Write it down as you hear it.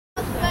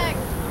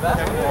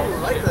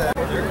like that.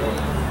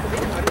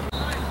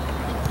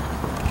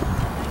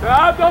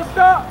 Stop, don't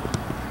stop.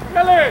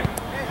 Kill it.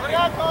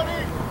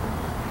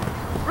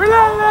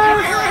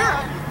 Relentless.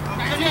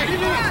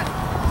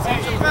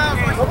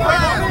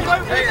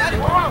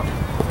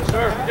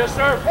 Just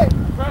serve.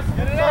 Press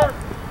and serve.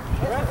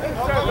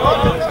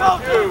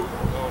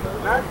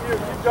 Not you.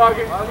 Keep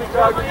jogging. Keep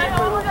jogging.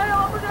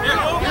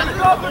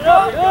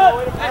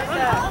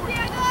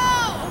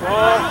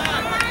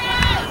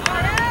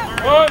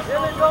 Push.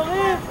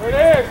 There it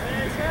is.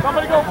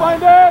 Somebody go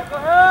find it. Go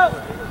ahead.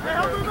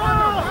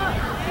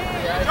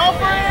 Go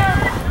for him.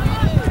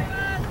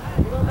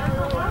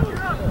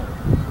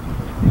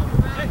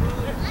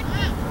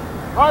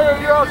 Mario,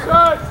 you're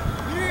outside.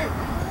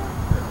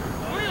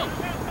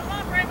 Come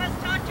on, Brahmas,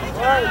 touch each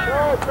All right,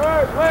 other.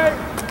 good, play.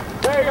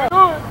 There you go.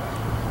 Do it.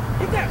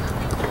 Get there.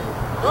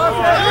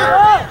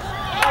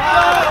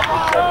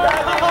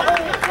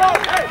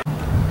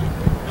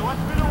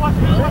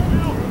 Watch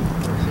middle.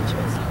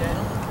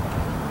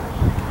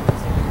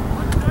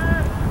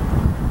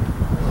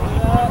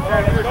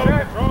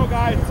 Control,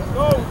 guys. Let's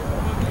go.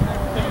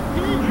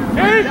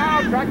 Hey!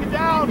 Down, track it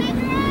down.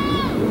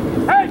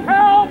 Hey,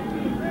 help!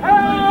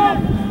 Help!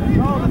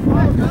 Let's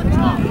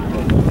go.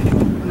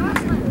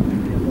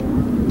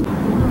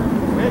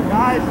 Hey,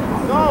 guys,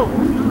 let's go.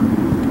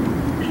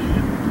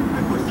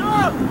 What's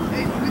up?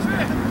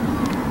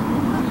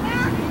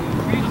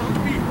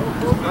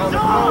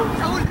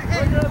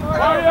 Hey,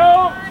 Mario,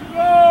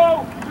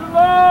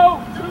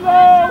 too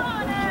low.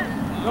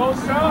 No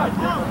shot.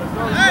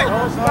 No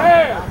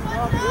stand.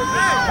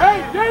 Hey,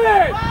 get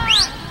it!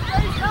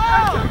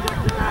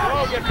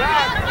 Oh, get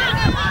back.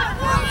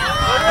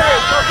 Okay.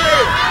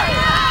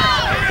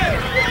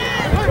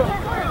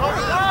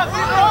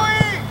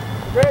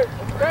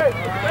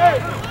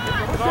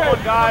 Push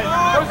it, guys.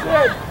 Push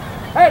it.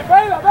 Hey,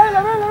 Vela.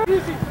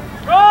 Easy.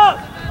 Cross.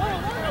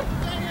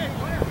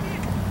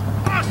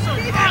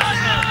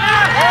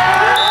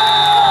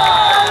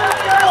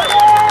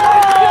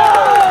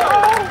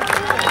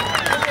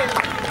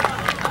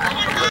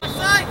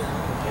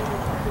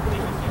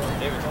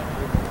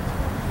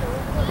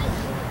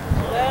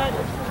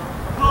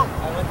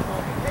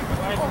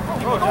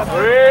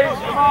 Breeze,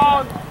 come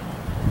on.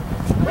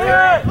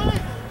 Good.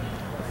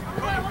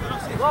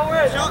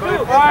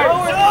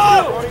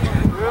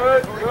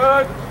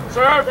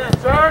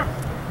 Serve.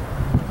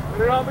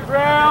 Put it on the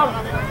ground.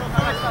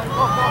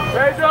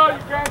 Pedro,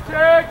 you can't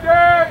take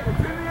it.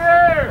 It's in the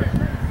air.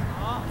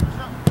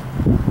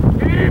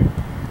 Keep.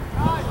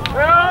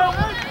 Help.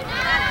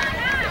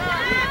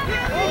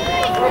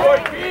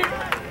 Keep.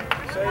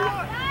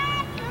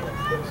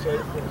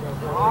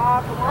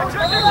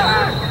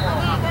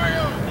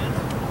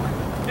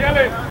 Kill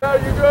it. No,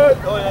 you good.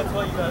 Oh, that's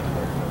what you got.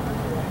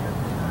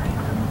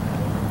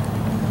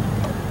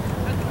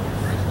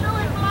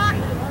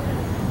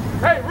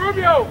 Hey,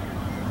 Rubio.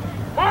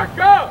 Mark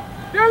up.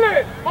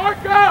 Dylan,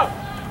 mark up.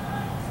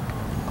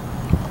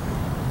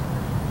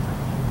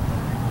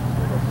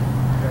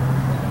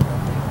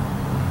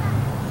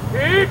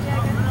 Keep.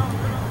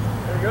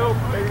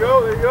 There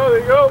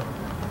you go.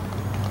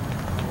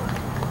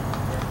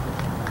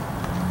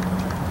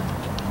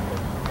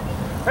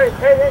 Hey.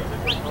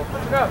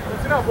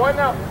 Listen up. Widen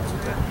out.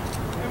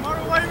 Hey,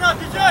 Mario, widen out,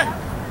 DJ.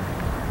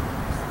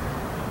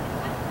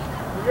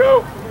 Here we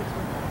go.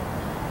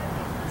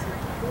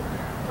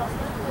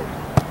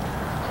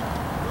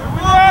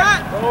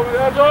 Oh,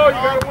 that's all. You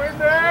gotta win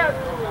that.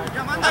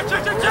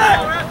 Check.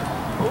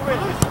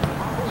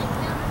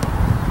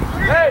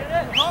 Hey.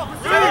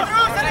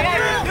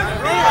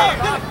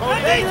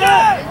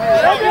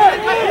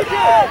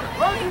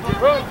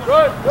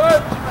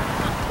 Good.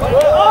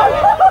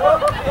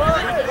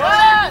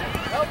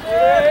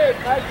 Hey,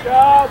 nice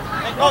job.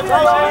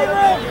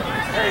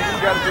 Hey, you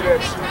gotta do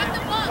this.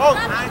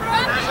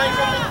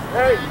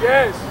 Hey,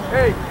 yes.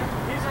 Hey,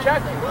 he's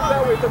checking. Move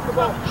that way. Look the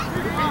ball.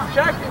 He's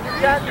checking. You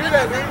can't do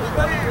that.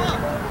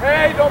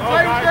 Hey, don't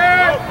play with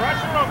that. No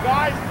pressure on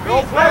guys.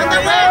 Don't play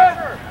with that.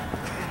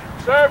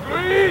 Serve,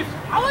 Luis.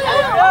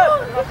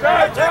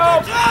 Serve,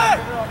 help.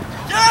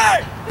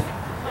 Jay!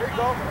 There you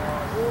go.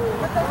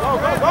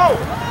 Go.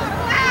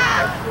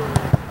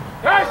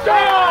 Pass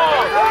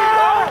on!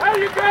 There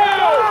you go!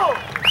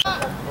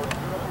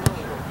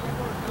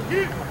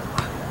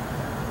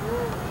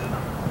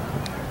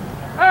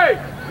 Hey,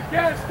 you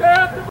can't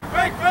stand the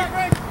Break!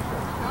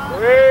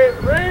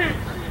 Read!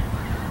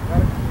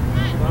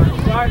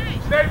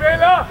 Stay,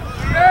 Vela!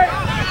 Stay!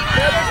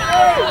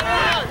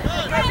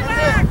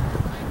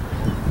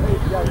 Hey,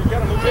 you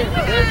gotta move in.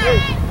 Hey,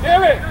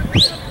 give it!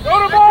 Go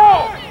to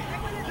ball!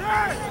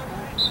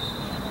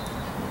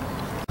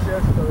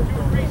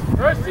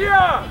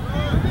 Garcia!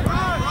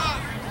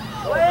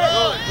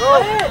 Go!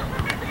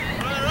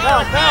 Now!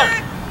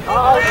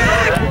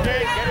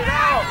 Get it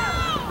out!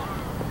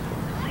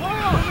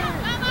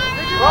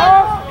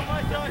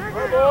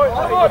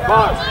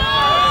 Boss!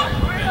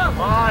 Come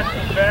on,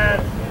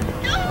 defense!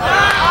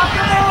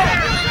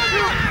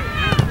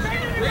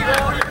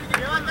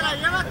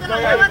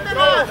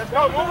 Let's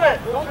go, move it!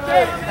 Don't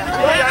take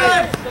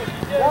it!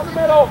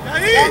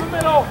 Down the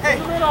middle. Hey.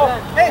 Down the middle.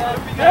 Hey.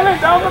 Dylan,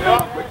 down the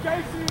middle. Quick,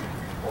 Casey.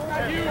 It's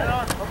not you.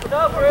 Open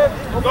up, Rip.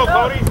 Go,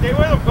 Cody. Stay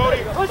with him,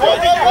 Cody. Go,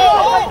 DJ.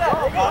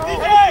 Go,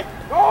 DJ.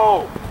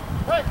 Go.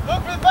 Hey,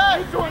 look for the back.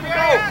 Give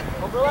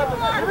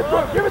it to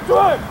him. Give it to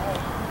him.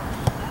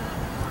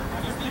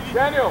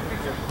 Daniel.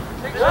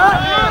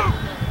 Yeah.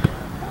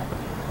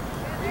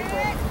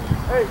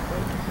 Hey.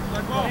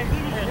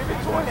 Give it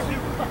to him.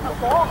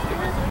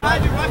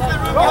 Behind you, rush that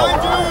room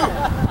behind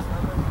you.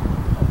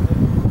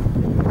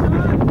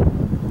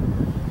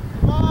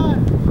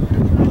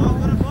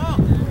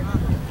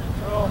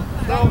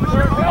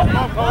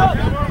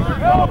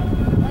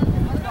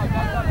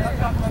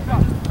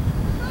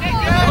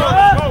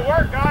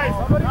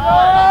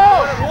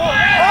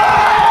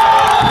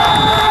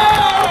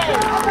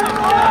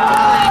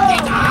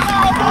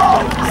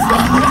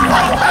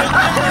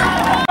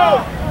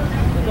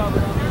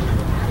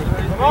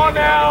 Come on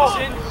now!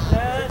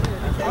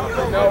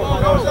 No,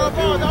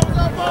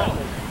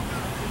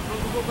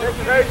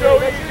 Hey, go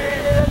easy!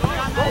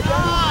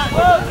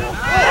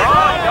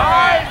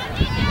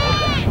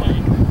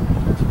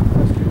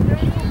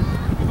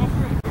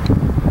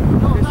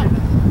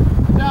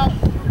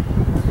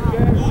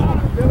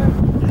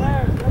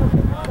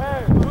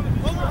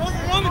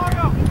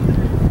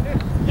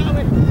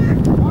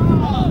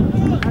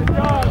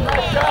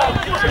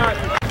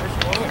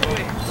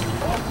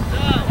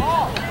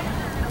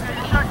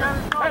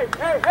 Nice!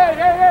 Hey,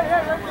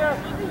 right there.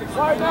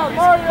 Slide out,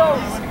 Mario.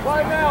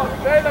 Slide out.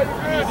 Taylor,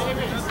 you're good.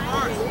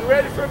 You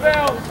ready for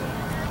bounce?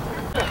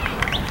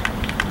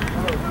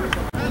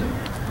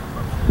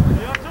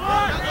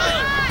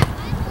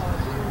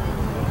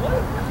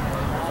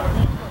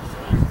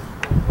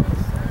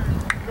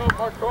 Go,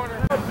 Mark corner.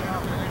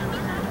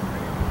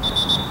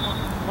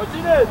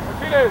 Martinez.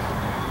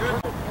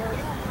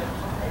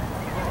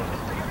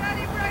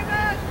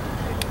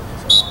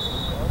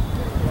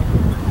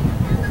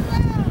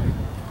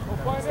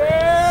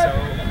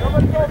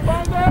 Somebody go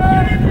find it!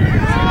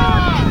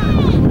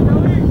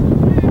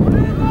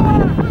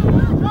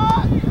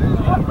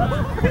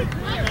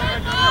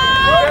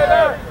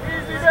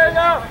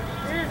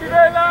 Easy,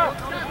 Vela!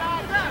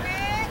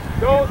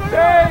 Don't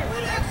take!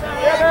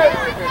 Get it!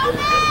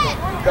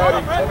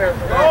 Come here.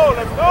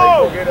 Let's go!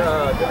 Get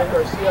Dylan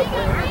Garcia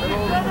playing in the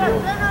middle of the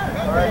field.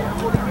 Alright.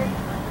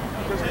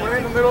 Just play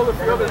in the middle of the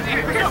field.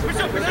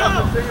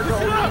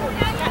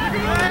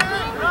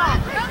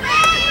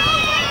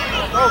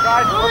 Go,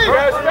 guys.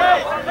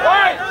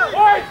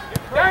 Wait!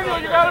 Daniel,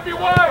 you gotta be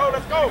wide.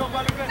 Let's go.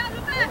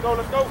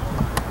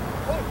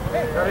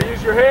 Gotta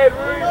use your head,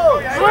 Rudy.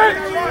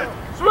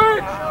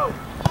 Switch!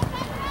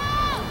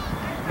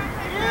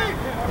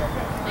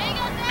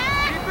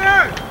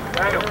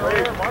 Daniel,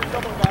 please. Mark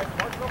someone, guys.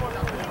 Let's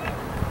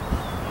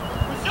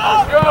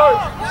go.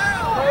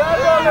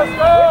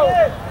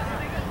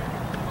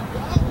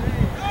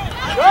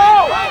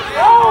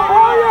 Go,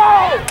 Mario!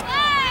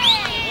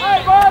 Hey,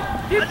 bud.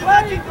 Keep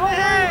playing. Go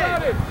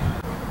ahead.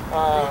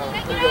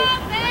 Here we go.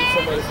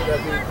 Somebody for that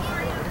beat.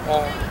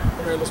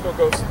 Come here, let's go,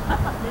 Ghost.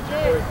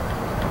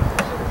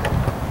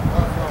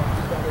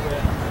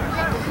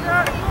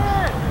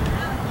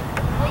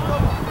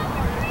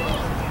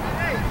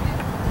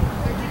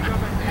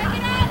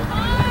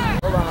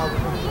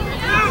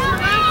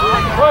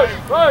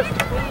 Push!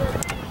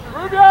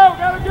 Rubio,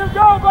 gotta give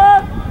go,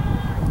 bud!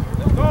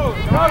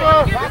 Cover!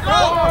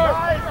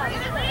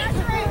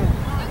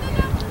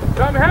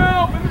 Come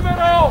help in the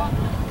middle!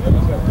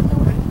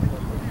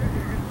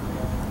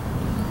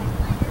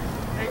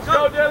 Go,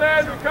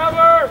 Dylan,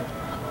 recover!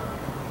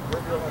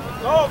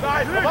 Go,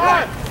 guys, come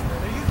on!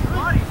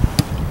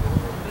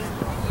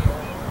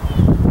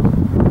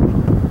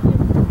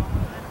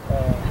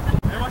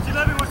 Hey, watch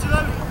 11.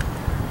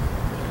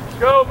 Let's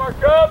go,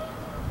 mark up!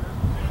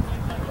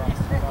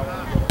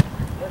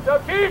 Let's go,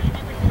 keep!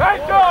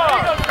 Nice job!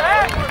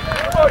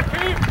 Come on,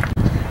 keep!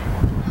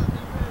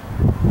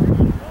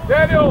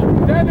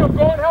 Daniel,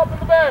 go and help in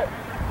the back!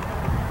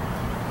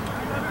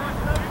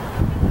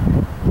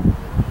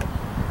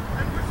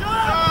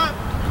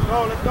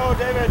 Let's go,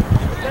 David.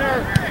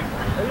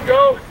 There you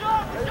go,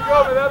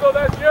 Fernando,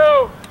 that's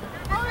you!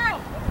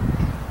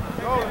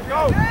 Let's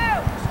go!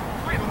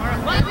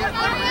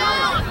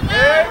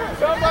 Hey,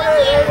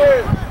 somebody, there it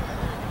is!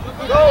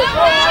 Go!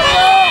 Stop!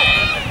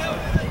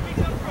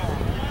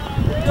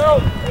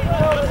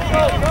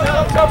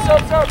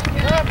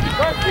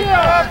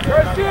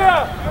 Garcia!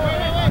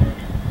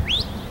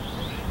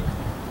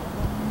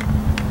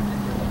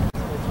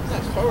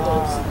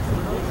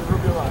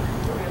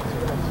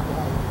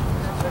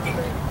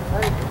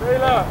 Hey,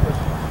 Vela!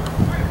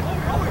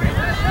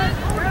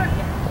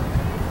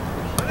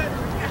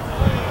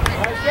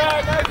 Nice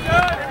shot! Here we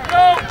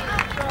go!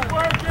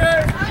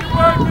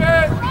 Work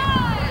it!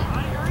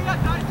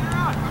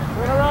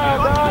 Turn around,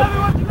 Don!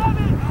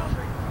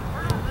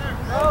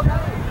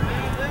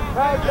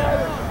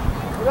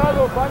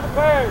 Fernando, find the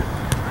pace!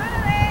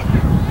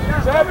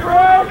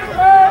 Separate!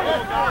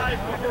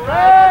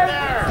 Right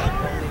there!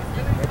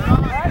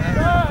 Let's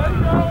go!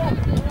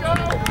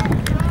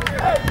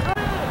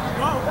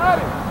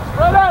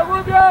 Spread out,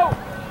 Rubio!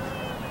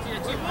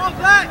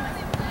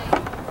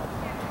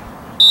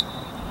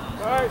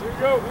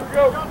 go, let's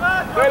go.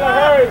 Bella,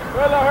 hurry,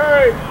 Bella,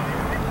 hurry.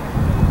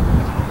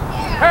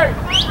 Hey!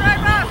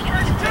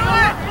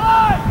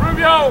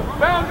 Rubio,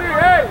 boundary,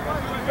 hey!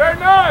 Very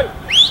nice!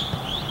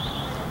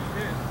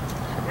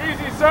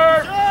 Easy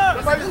serve.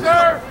 Somebody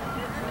serve.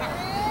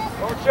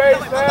 Don't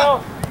chase now.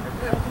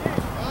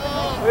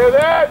 Look at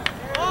that.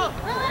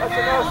 That's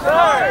an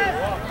outside.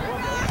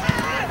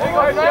 Things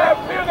like that.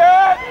 Feel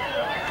that.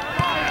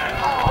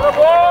 Good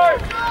boy.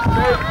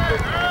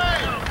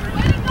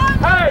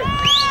 Hey.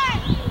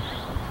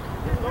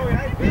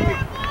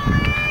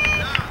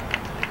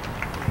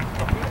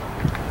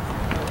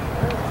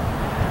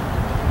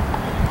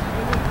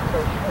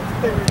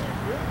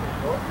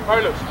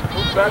 Carlos,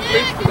 move back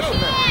please to the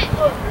cement.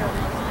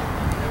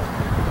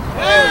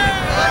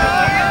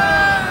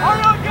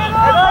 Arnold, get up!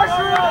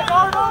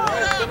 Arnold!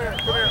 Come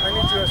here, I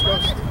need you as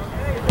coach.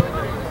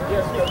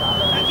 Yes,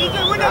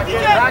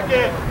 back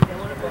in.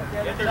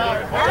 Get there,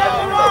 David.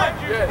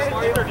 Yes,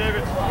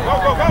 David. Go,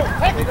 go, go!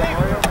 Take it,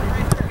 David.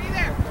 Be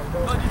there.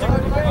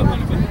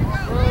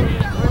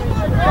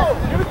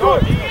 Give it to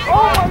it. Oh,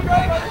 my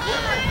God.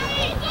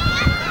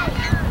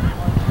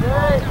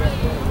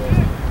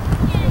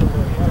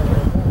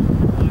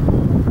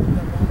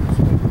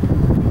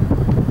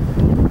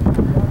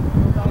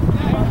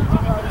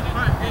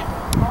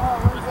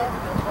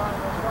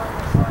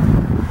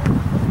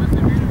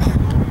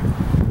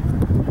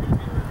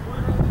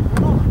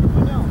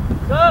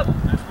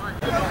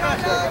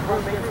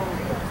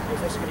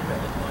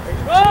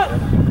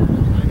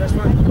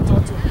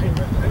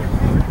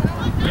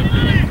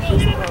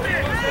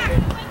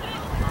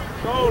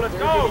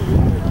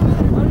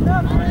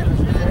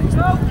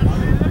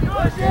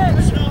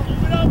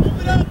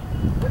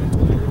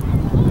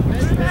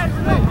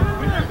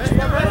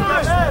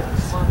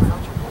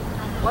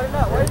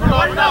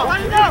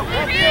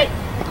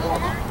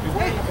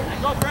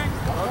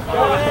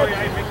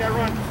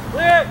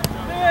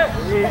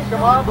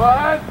 Come on,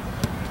 bud.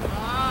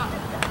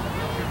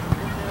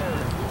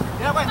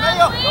 Yeah, wait,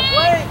 Mayo. Don't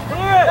play.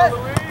 Clear.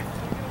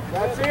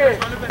 That's it.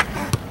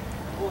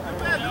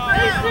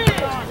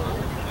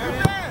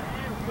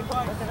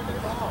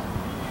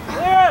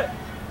 Clear.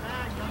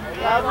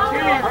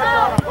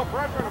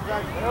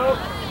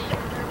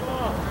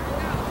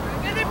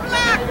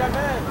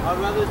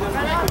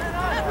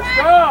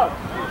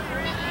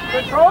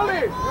 Control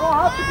it. You don't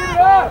have to get it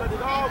up.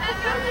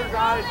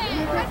 You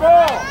need the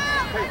ball.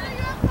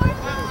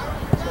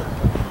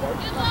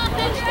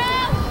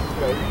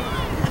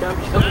 You can't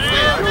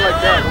be like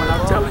that when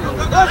I'm telling you.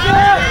 That's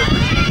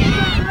it!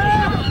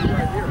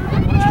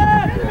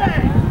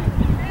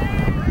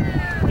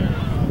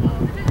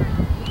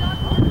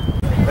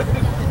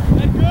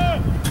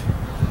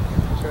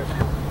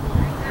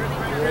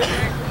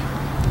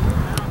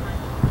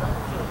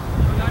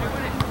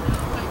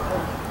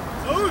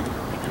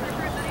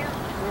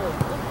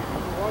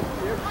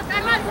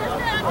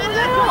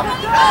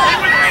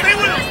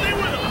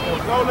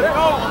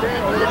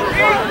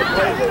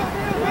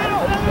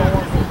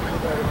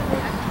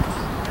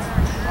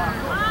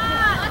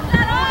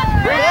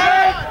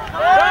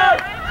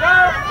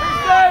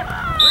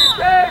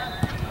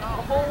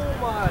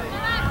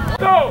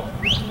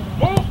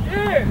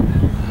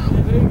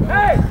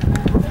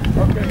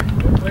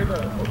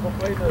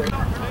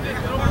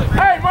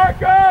 Hey,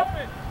 mark up!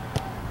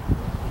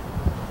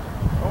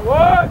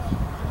 What?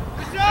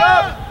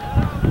 Stop!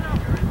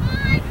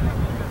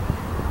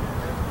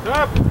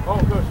 Stop! Oh,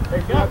 good.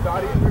 Hey, get up,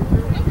 Dottie.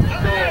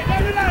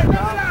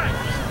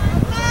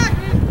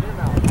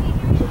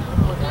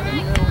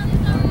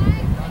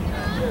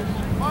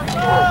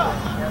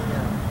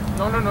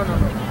 No.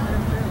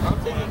 I'm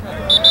taking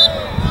that.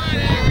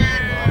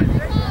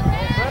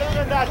 Better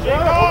than that,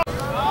 Jacob!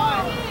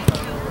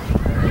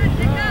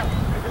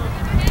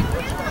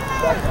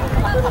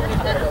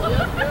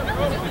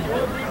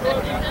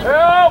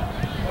 Help!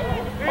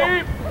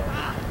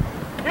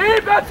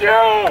 Keep, that's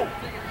you!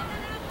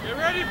 Get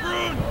ready,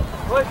 Brune!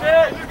 Push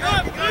it! Look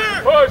up, clear!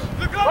 Push!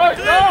 Look up,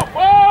 push! No,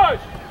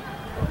 push!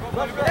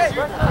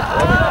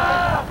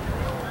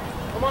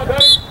 Come on,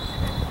 Daddy!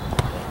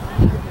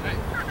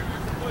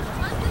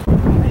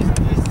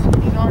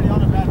 He's already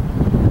on a bad.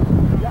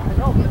 Yeah, I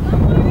know.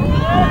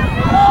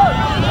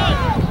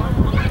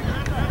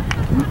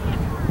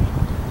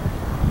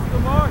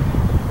 Come on!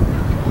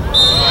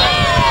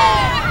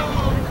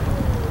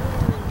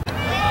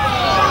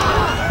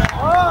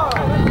 Oh!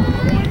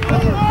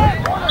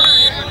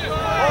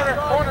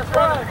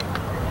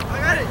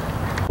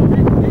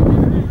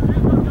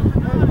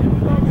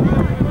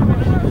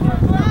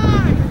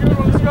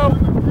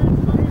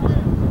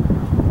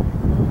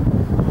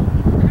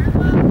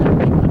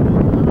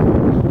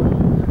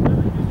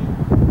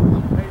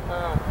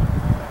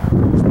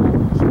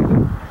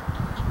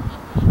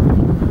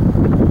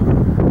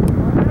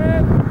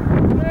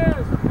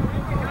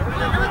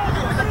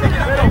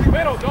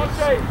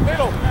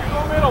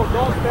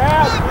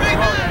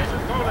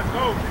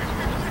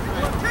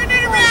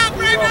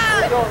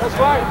 That's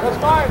fine. That's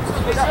fine. It's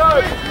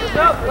good. Let's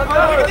go. Let's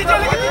go.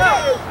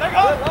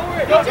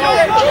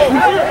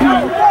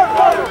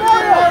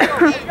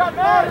 You got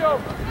Mario.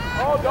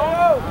 Oh,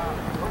 don't.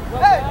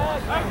 Hey.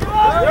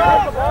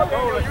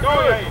 Let's go.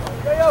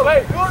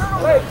 Wait.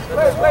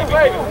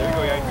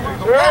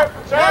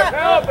 Check.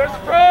 Help. There's a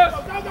cross.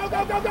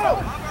 Go.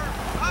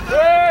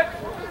 Good.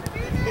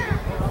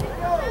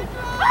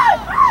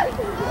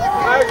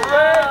 Nice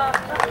play.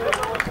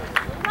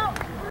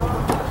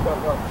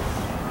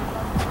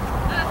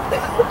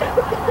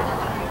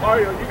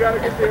 Mario, you gotta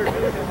get there.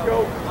 Let's go.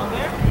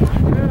 Yeah,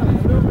 a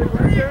little bit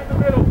right there in the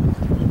middle.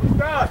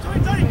 Stop.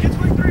 20, get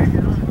 23.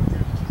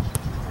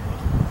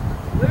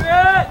 Look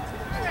at it.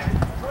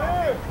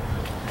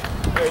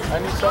 Hey, I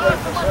need somebody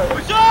to serve.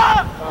 Push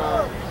up!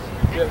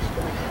 Yes.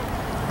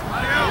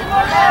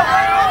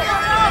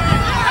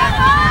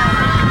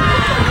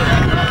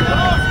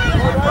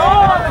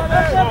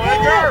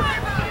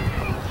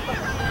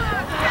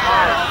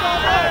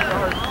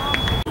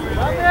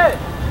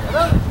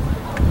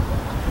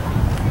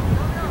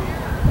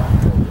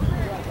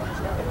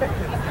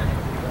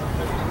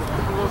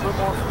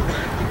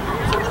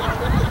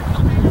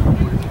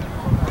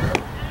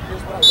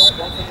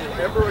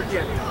 Never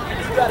again. If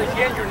you do that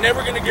again, you're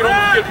never going to get on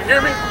the field. You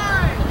hear me?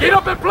 Get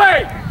up and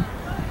play!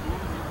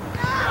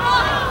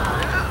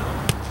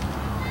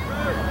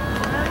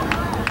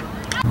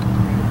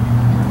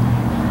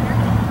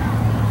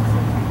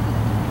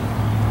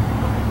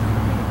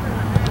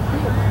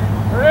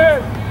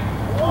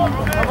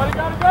 Somebody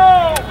gotta go!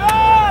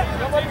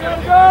 Somebody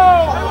gotta go!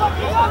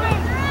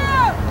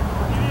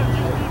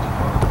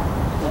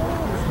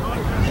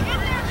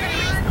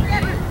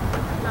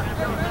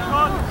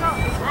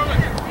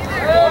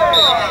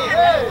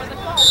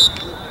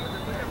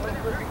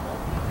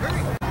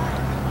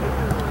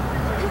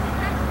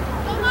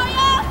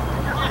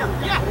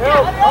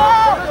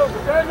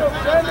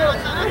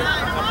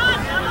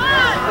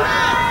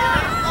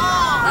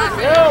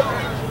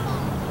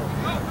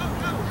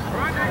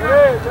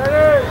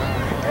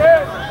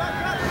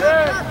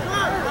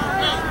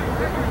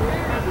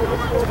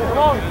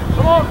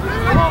 Come on,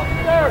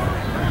 there.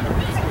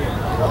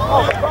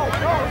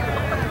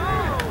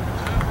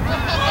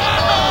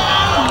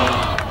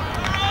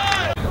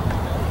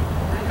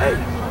 Hey,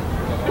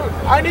 dude,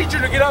 I need you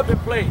to get up and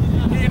play.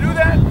 Can you do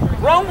that?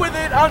 Run with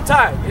it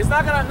untied. It's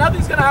not gonna,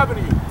 nothing's gonna happen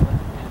to you.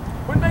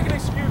 Quit making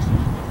excuses.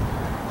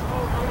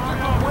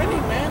 You're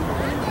winning, man.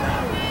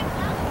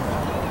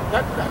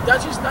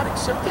 That's just not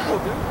acceptable,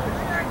 dude.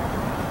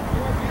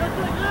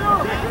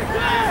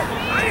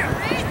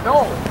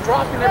 No,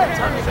 dropping every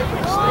time you make a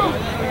mistake.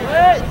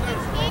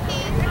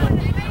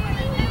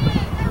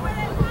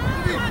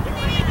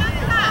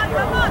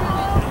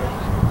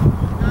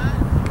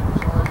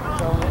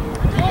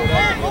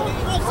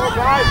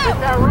 Guys, get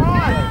that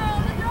right.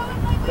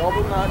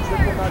 Double knot,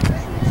 triple knot, shoot,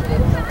 so they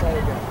don't try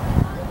again.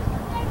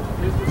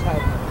 Here's what's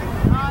happening.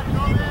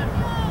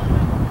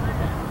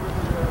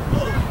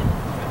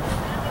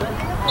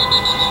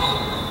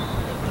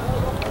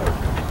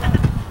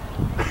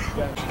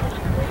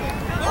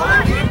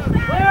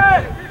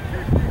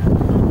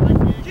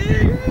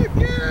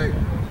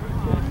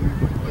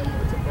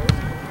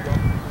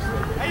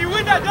 Hey, you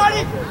win that,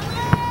 Donnie?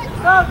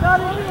 Go,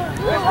 Donnie!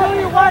 Let's do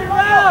you right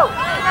now!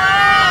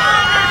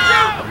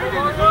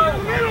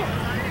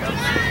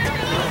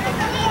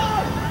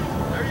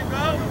 There you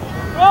go.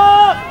 Go!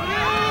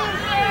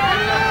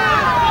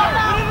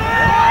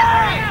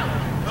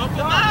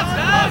 Couple laps,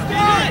 guys.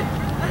 Get it.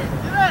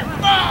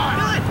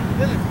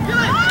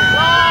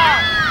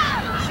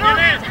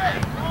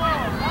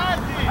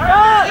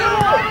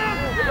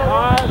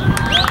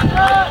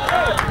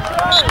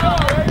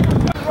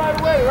 Right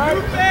away, right?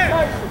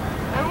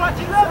 And what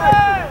you love it?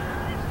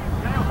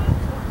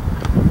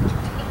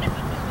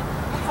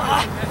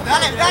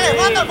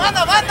 Dale,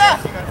 manda.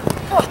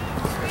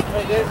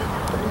 Hey, Dave.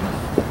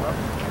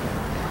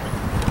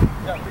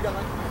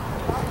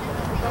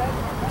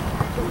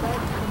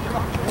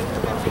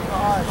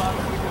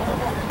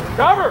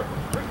 Recover!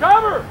 Let's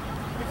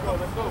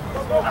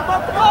go.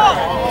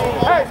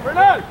 Hey,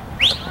 Bernard!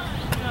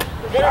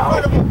 Get in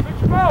front of him. Fix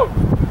your mode.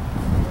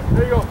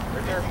 There you go.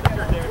 Right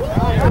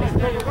there,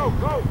 David. Go.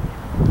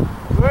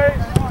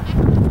 Please.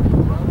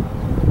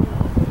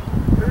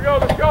 Here we go.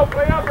 Let's go.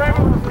 Play up,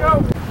 Raymond. Let's go.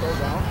 Go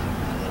down.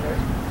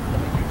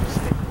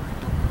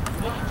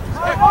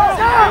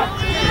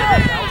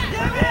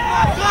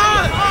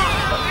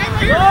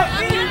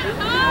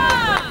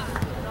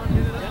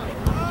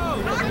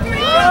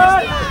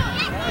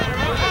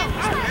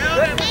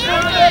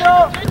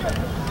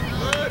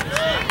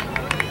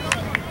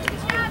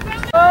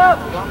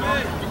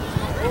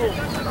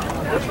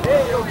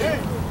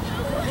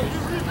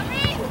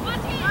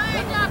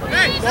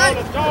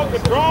 Let's go.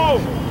 Control.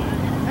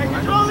 Hey,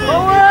 control it.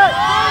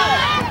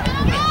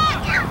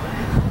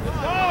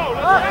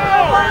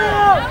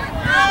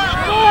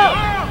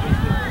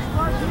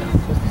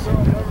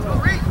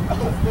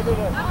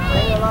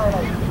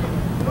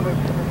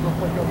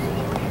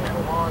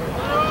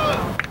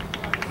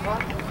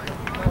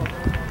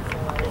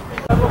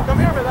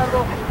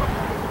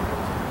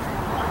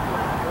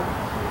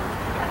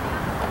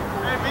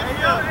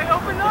 Hey,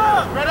 open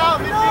up! Spread out,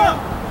 midfield!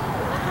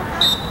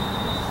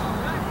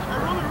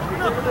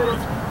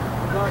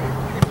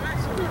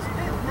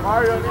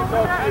 Mario needs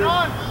help. Head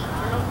on!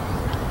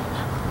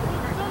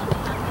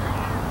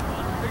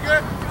 You're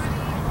good.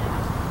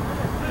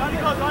 Donnie,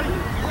 go, Donnie.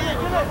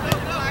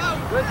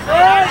 Good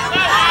set!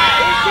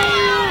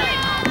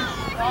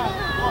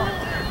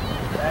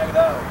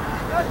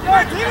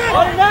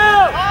 Let him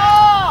out!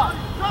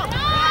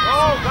 Go,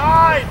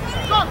 guys!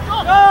 Go!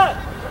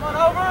 Come on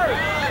over!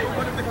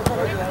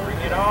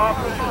 Get off!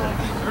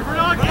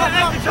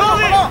 Control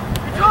it!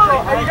 Control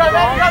it! Hey, you got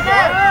that? You got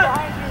that?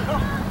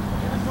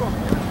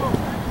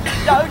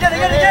 Get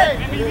it!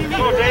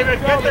 Go, David!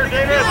 Get there,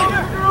 David!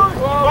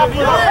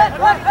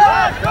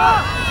 Go!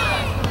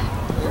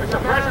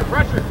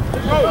 Pressure!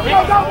 Go!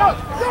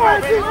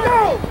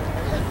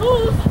 Go!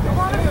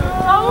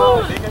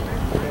 Go!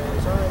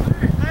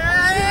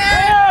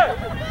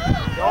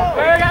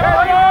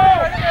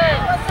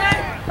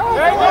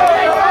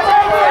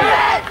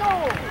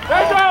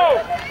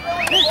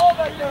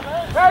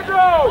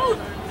 Pedro!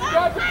 You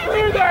got to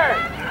clear there!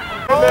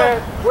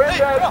 Win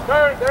that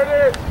turn, there it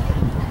is!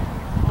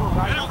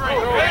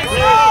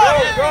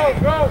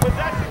 Go!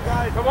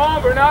 Come on,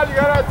 Bernard, you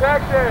gotta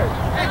attack there!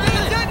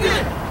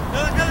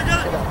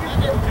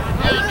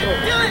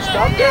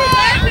 Stop there!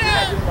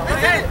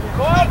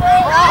 Go on, bro!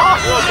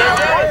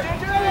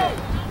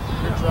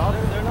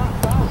 They're not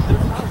fouled.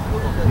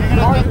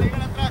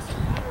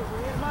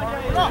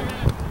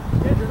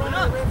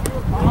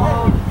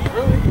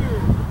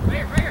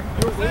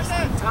 You're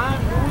wasting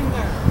time doing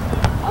that.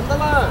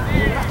 Andala!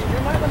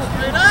 You're not gonna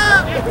straight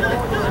up!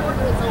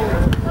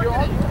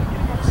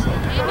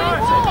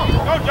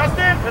 Go,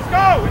 Justin! Let's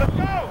go!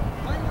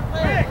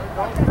 Quick!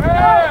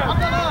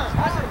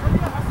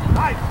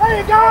 There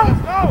you go!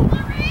 Let's go!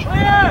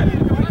 Clear!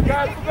 You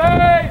got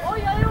space!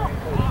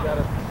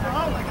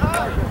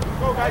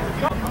 Go, guys! Let's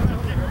go!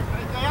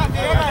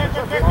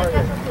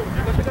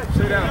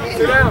 Sit down.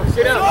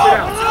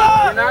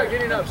 You're not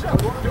getting up.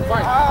 Do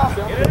fight.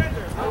 Get it in there.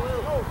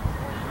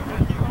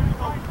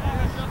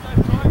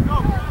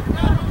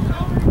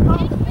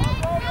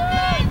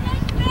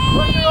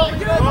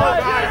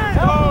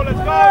 Let's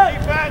go,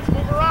 defense,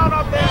 move around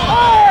up there.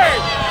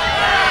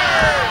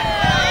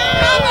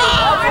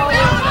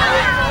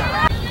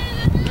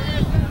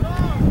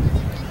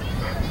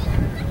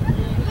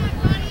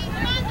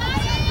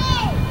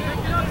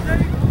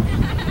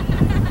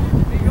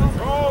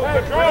 Control,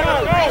 let's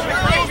go.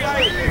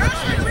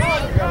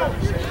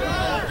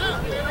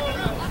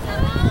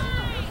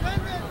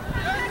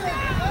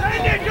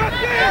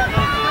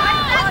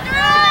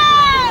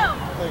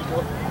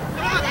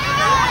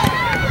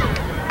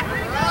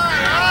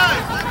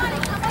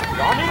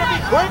 Y'all need to be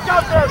quick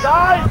out there,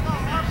 guys!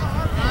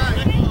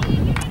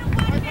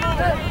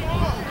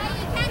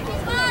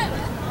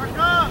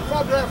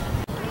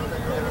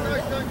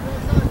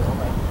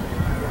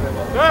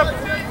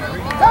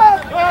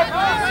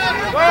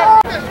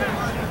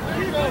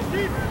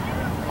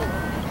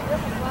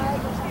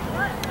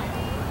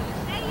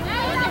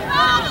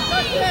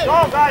 Let's go,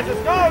 guys,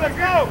 let's go!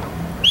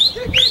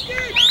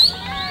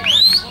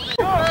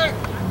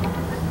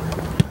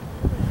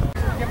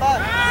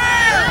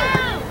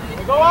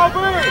 Go,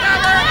 Albert!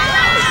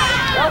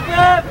 Help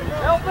him!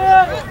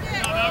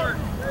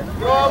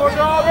 Go,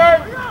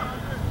 Albert!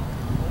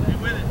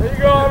 There you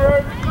go,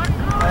 Albert!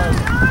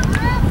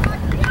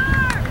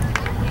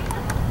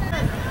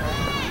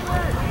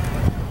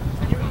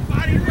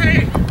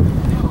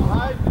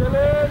 Alright,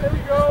 Dylan, there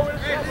you go.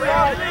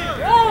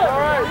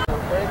 Alright.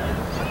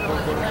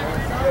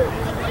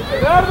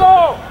 Eduardo!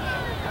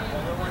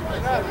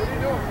 What are you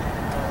doing?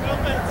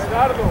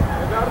 Eduardo.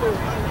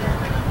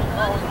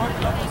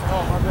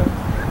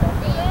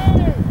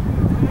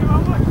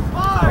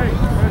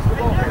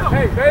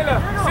 Hey, Vela,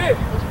 sit.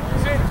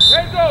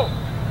 Pedro,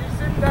 you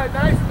sit that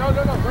nice. No,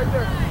 right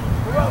there.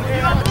 Come on,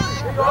 man.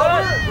 We're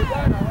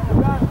done.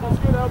 That's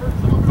good, Albert.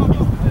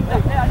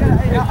 Hey,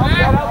 we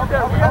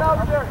got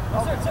Albert there.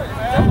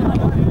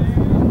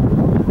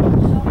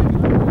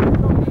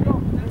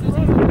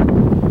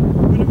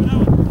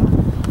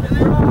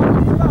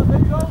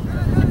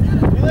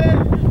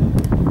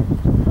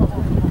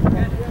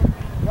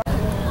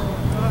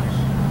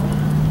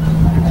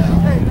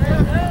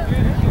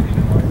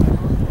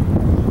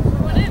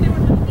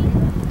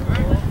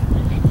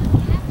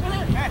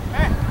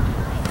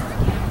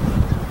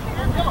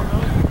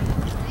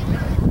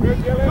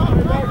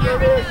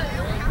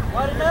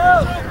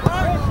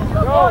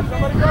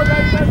 Somebody go,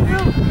 guys. That's you,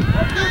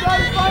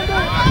 guys.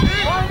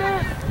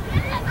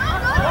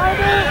 Find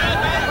it.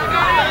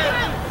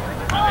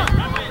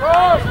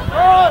 Cross.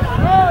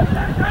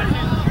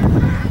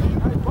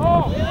 Nice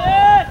ball. Nice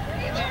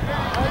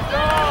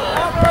job.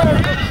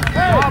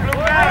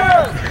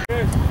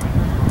 Hey,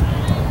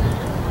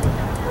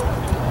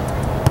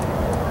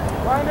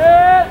 find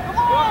it. Come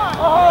on.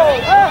 Oh,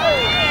 hey.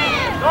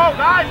 Go,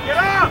 guys. Get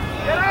up.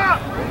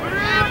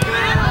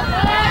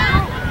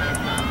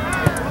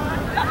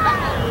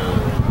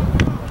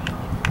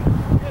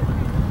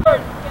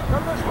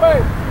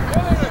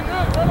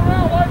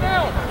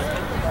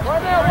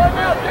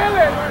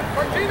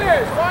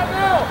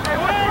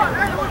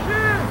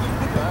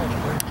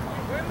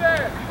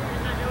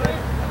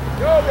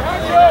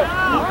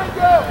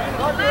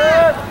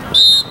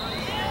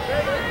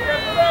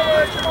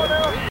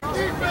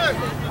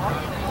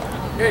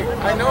 Hey,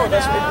 I know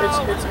it's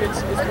professional. It's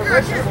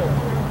just you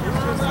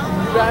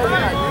guys are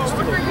not used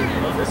to it.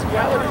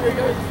 Physicality,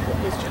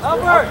 it's just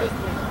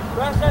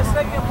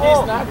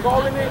he's not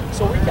calling it,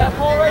 so we can't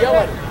yell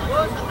at him.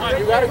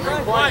 You gotta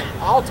keep quiet.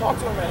 I'll talk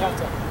to him at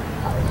halftime.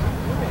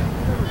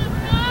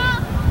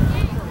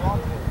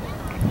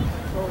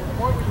 So the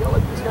more we yell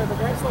at these guys, the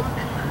guy's like,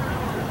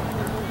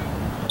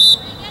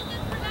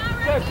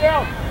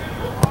 touchdown.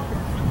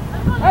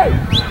 Hey!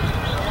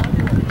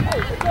 Hey,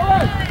 it's all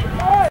right. It's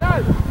all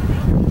right.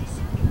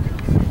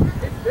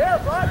 It's there,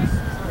 bud.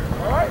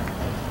 All right?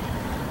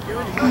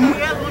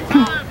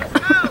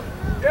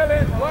 Get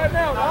in. Right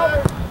now,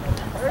 Alvin.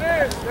 There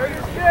it is. There it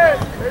is, kid.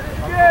 There it is,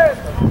 kid.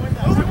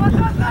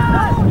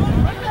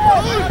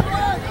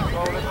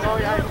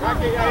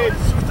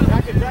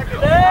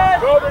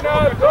 Go,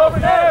 Bernard. Go,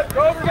 Bernard.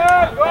 Go,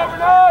 Bernard. Go,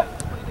 Bernard.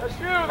 That's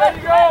you. There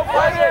you go.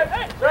 Fight it.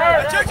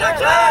 Turn. Check.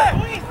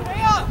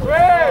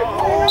 Great.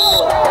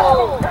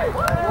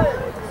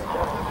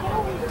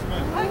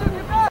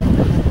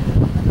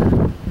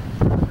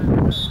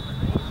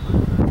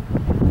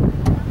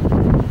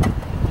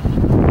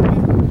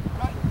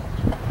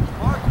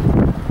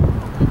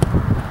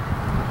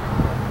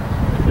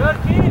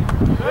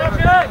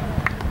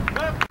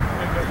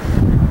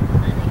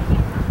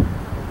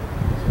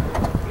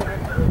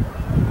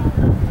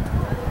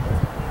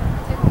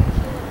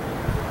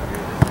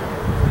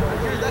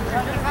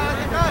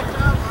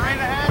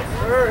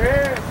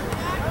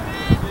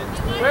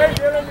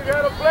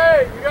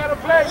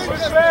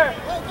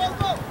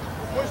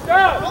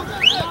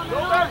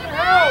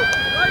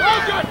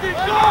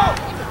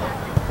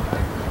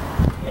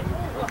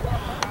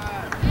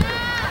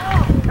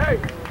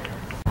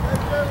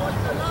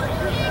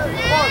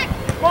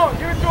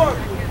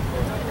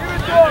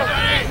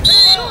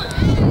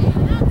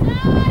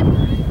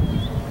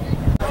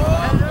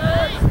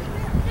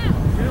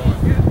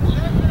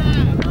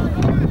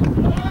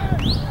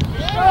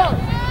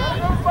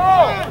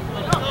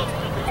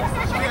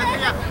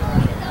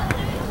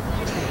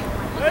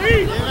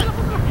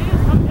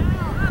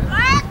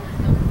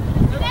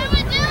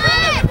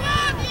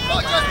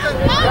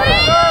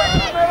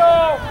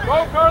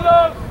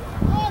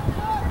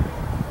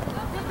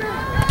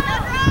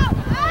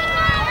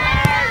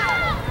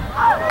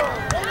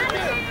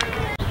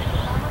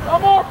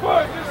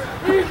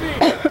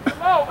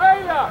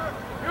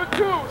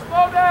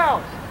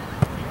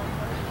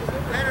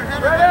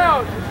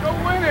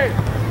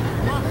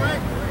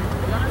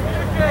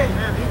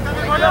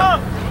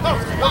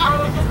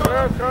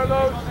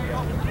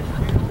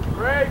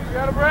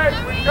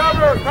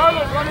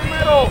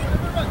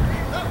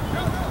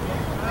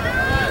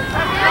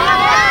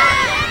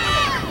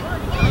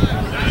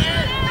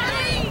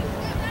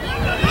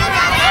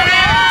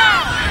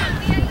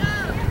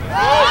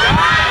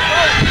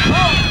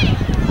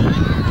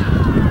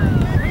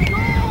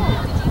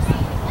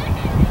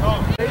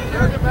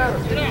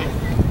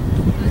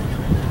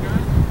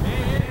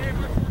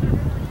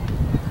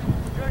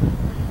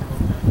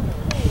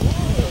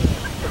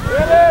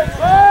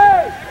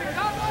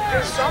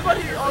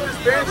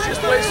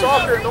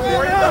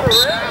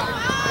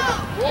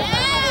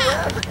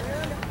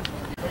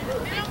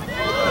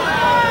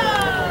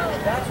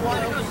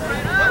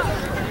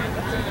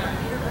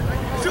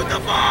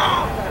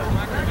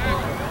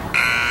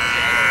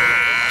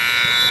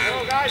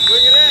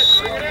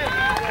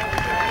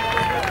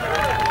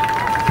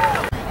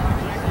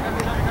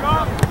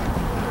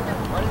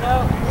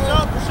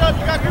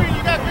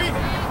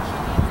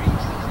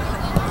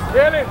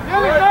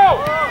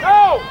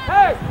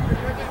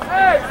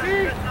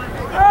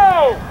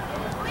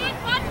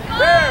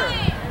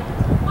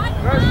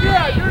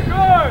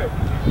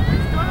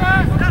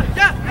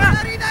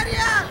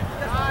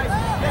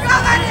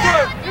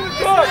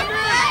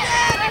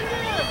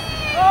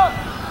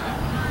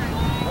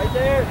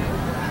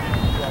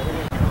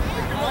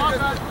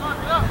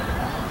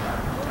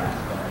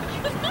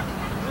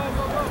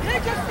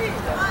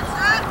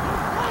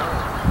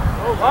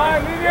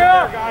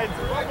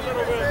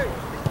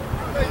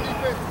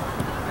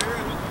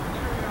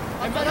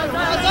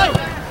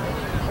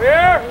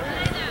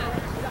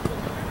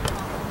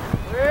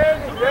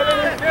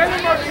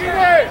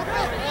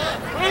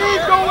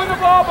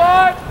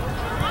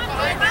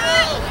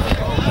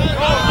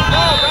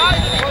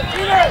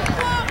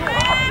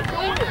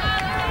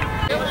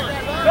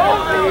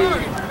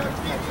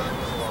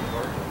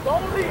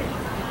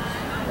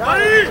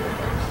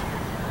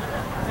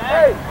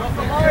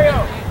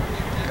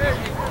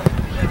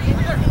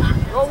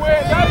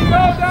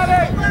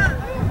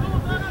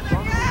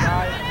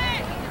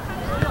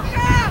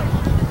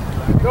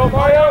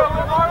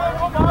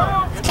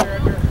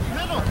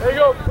 There you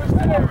go. Push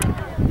that in.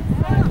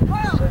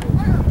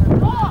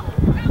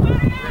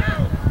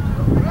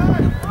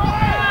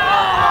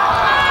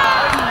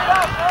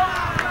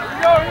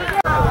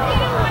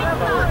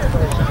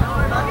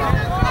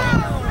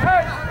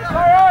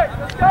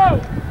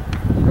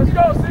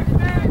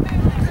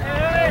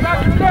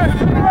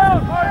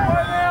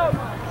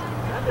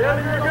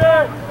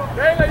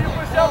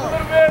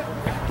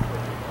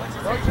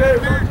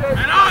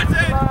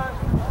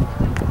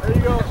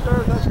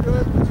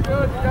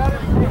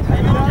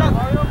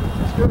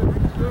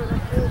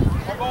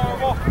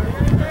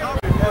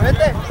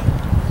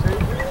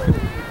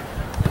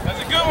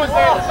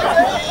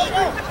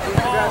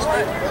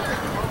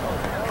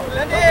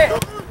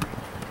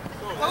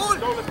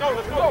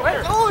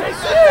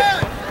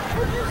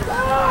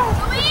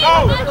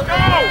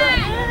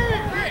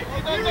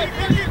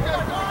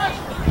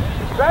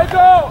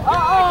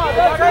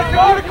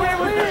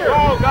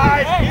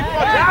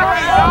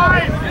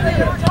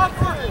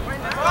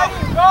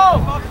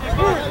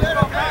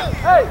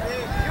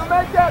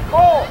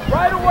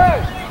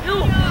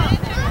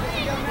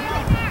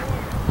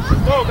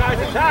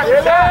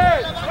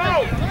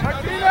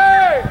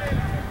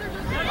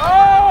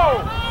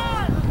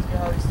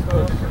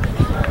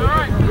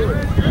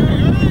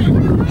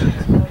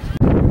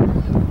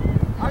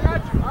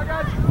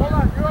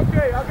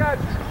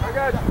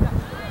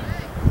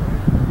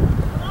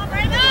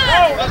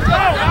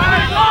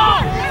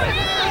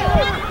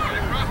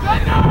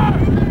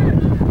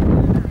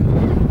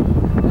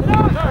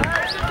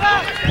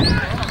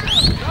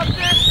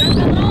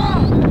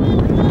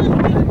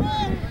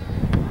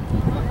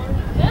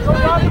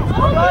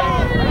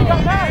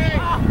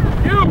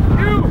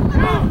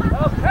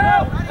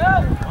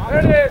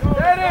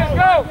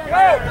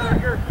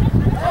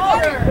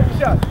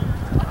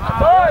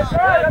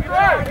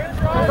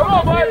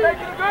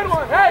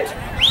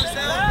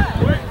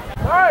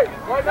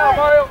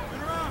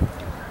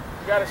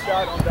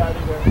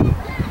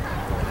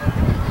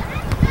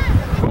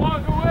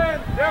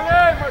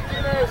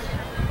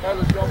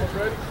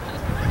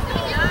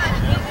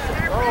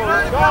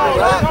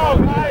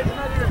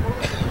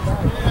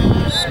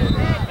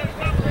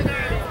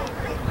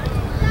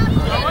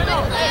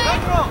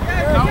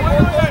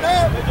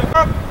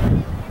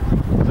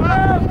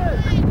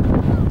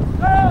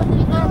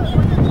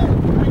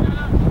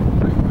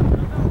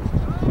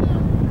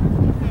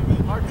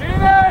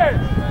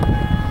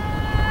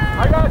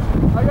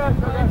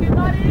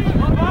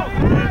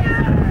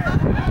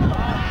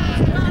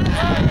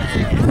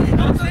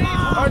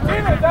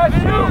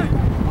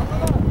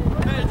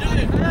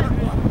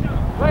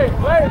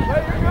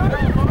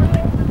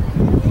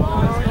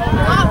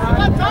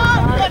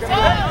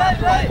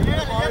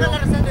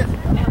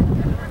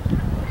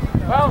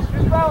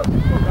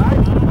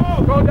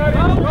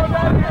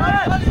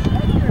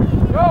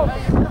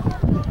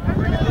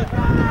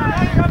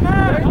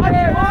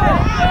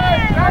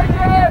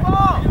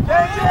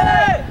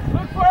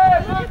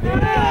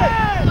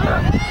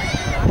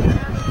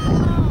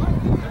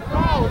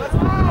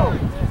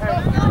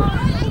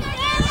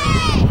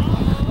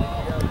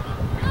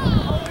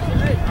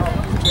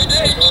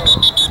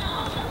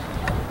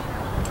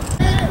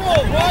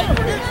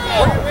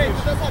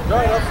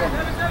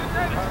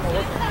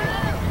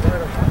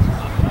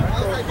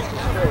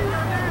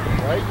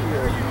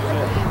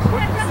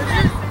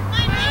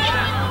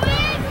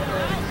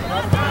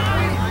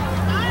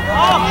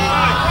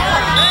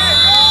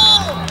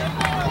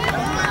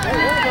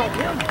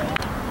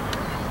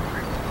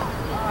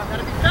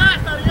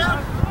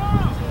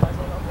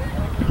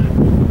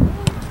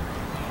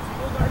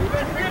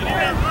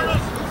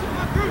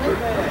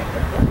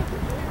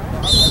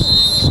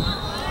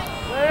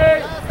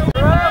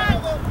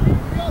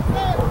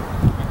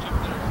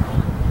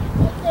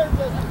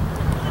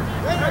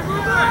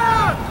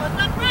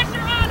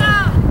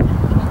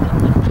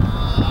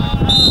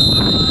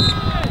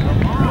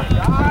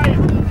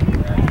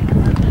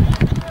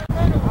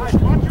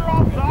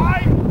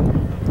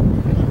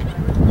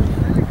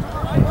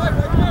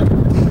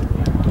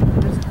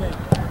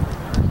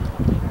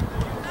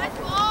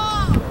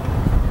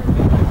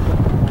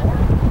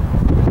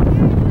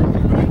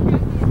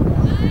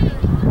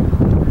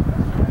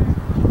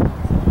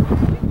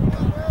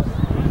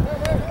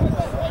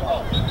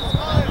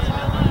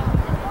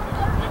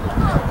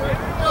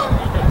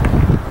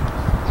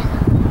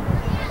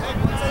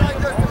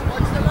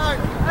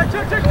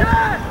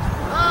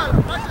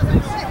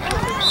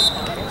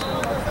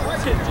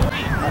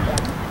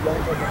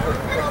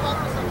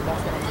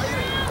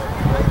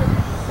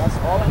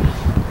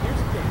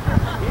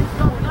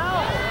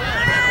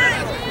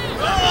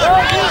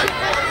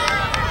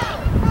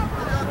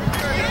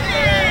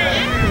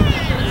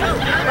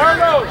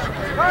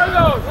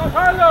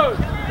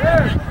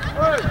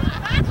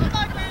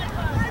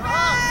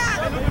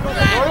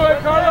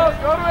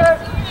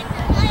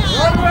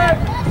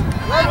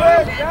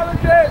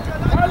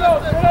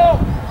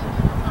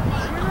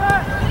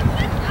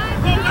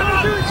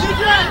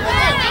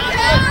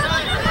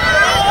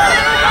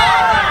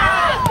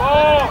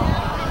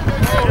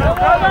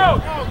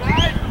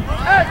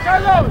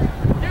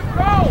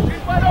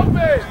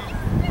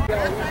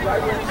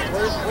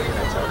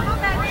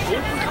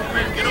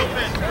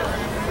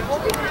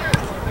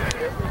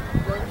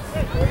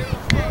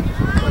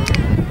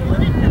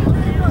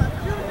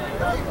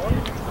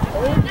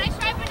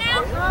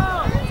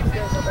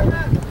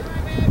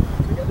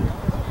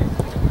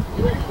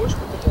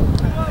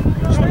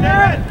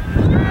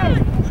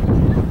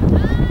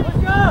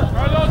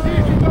 Carlos,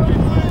 easy, go.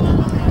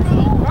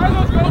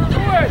 Carlos, go to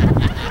it.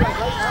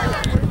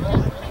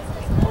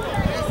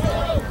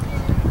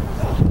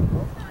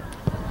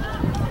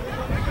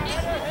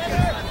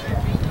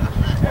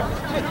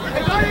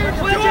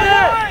 Push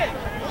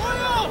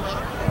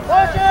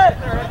it!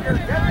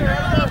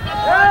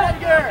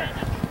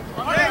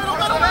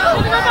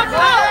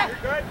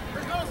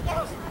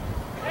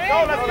 Go,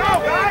 let's go,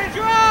 guys!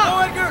 Go,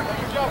 Edgar!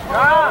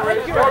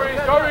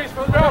 Go, Reese,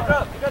 from the drop.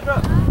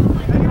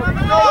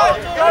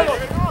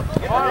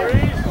 Come on,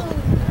 Reese.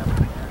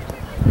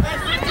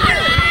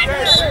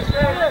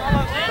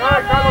 All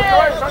right, Carlos,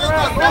 turn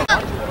around, move.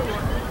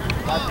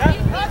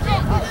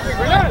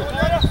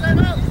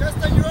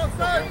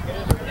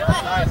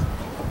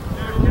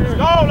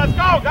 Let's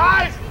go,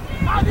 guys!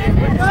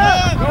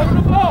 Go to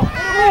the ball!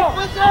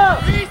 Push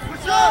up!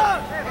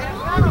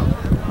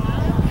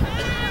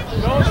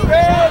 Don't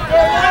stand, go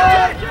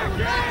right!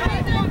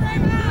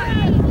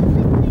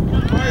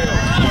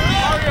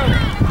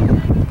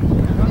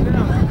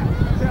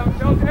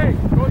 Hey,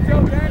 go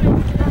tell Daniel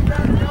to come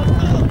down and help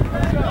him.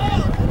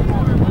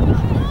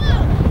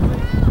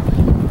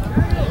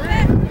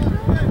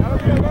 That'll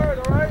be alert,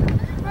 all right?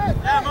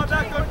 Yeah, my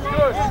back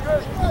good.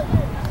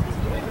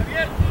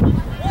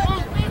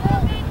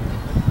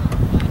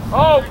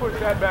 Oh, push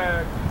that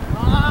back.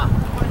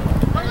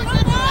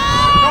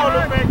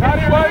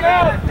 Daddy, right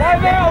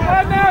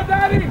now,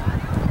 Daddy.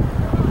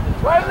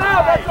 Right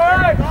now, that's all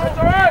right.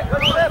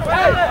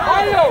 Hey,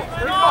 Mario,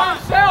 he's by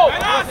himself.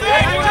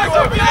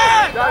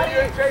 Daddy, you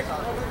ain't chasing.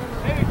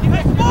 You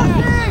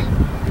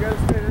gotta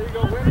stay there. You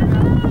go, win it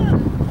now.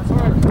 That's all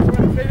right.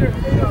 Stay there,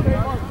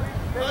 Mark.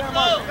 Let's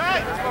go.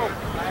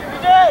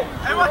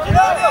 Hey, what you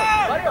doing?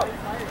 Mario.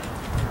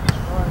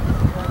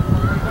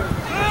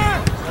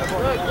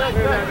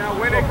 Now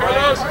win it,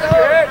 Carlos.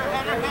 Hit.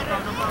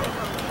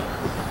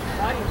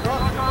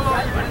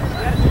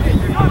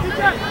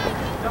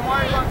 Don't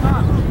worry about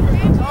top.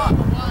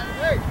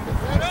 Hey,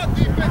 right up,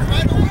 defense,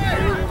 right away.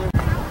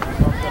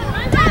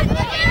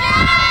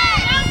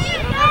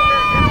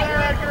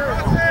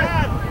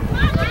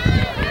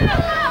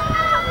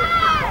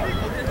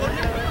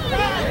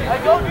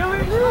 Go, Billy.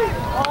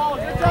 Oh,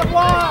 good job,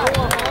 wide.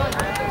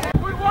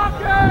 Good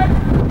walking.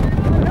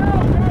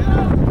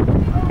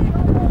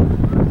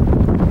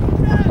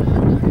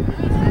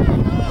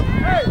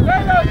 Hey,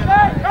 stay.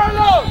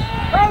 Carlos,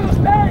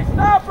 stay.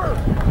 Stop her.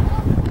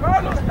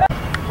 Carlos, stay.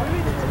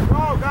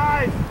 Go,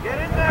 guys. Get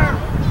in there.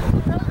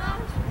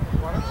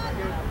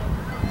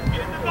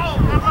 Get in the goal,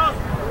 Carlos.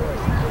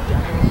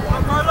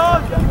 Come,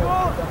 Carlos. Let's go.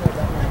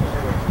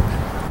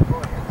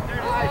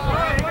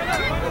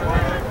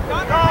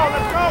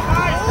 Let's go,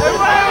 guys.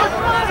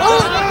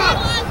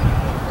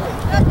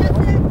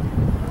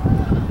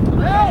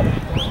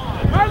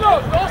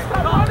 Carlos, don't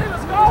stop running.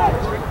 Let's go.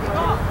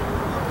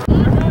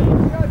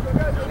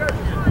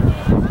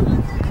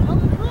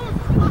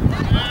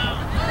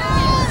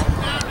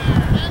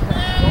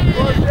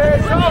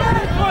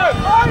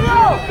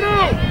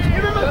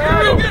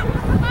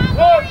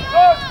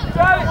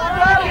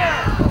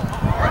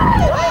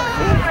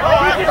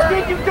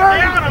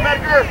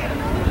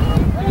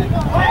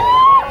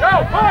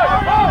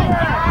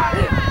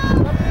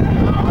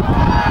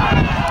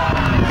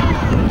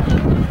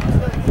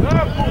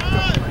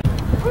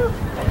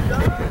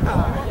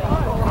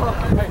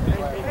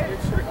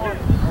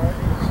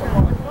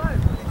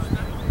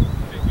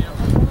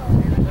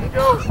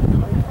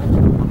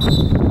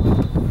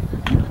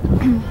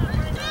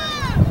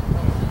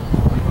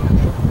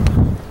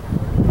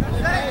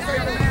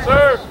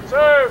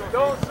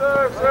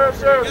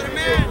 Serve.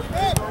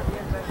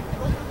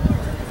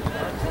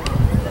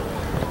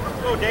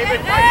 Go, David.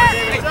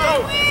 David. Go.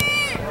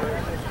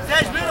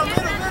 Sedge, middle.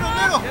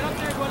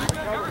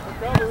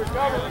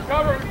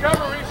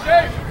 Recover.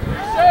 Reshape.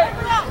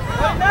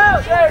 Right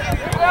now. Sedge,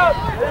 pick it up.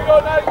 There you go,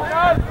 nice. All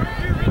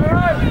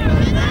right.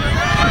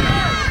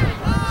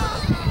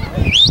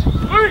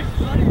 Luis.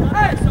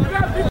 Hey, you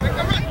got to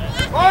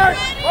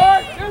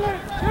Mark, Dylan.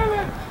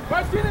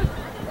 Martinez.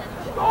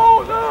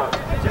 Oh, look.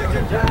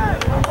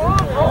 Come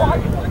on, bro.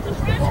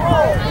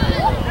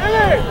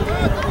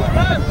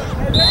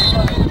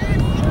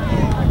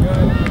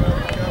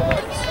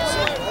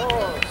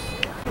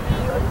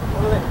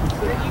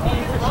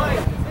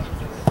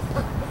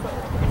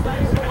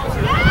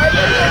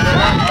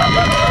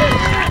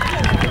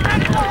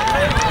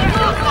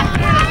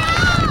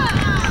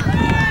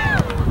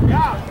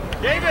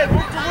 David,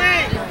 move to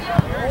wing.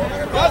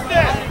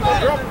 Dustin,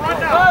 you're up front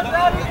now.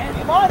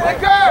 Come on,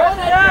 Edgar.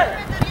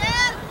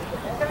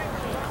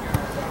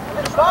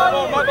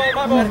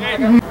 My ball.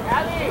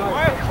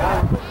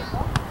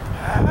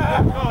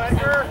 Go,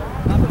 Edgar.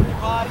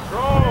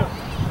 Throw.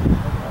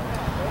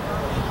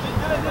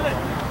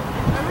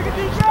 Look at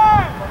DJ.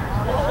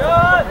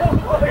 Good.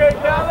 Okay,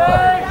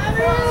 Calvin.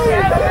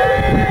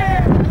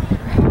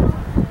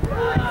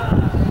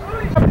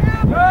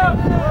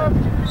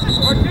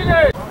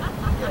 Martinez.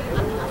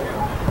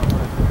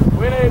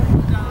 Win it.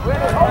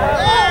 Oh,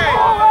 hey.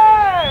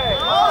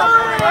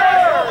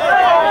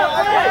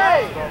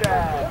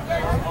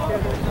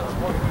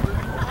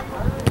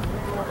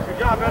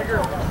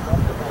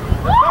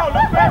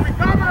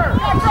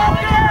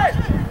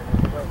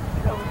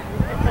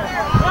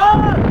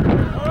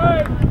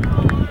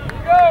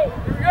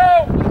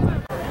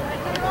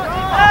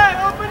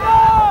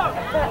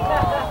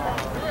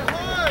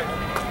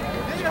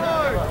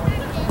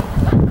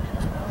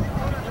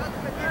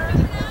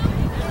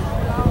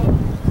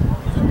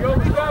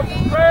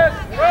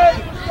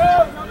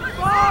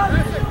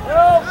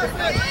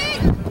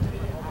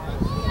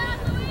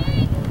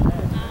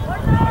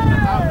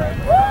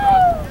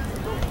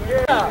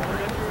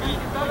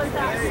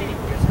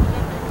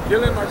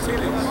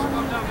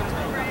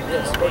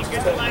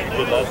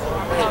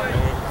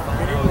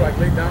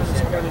 lay down and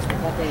somebody needs to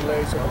pump in your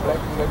legs so the blood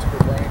can go to the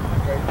brain.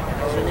 Okay?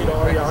 So you need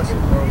all the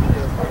oxygen.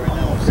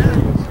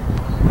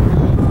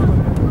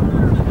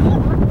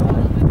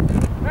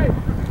 Hey!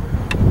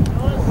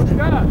 What you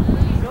got?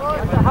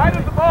 At the height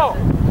of the ball.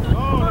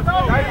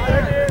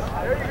 There it is.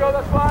 There you go,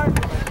 that's fine.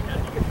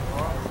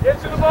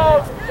 Get to the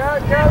ball.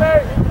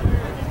 Kelly.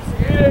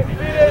 Beat it, beat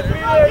it,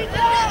 beat it. Beat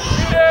it.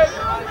 Beat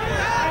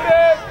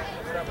it.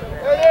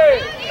 There it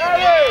is. There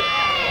it is.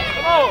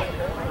 Come on.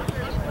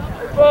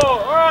 Good ball.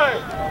 All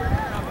right.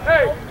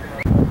 Hey.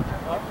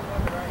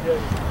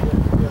 Yes.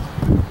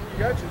 You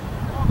got you.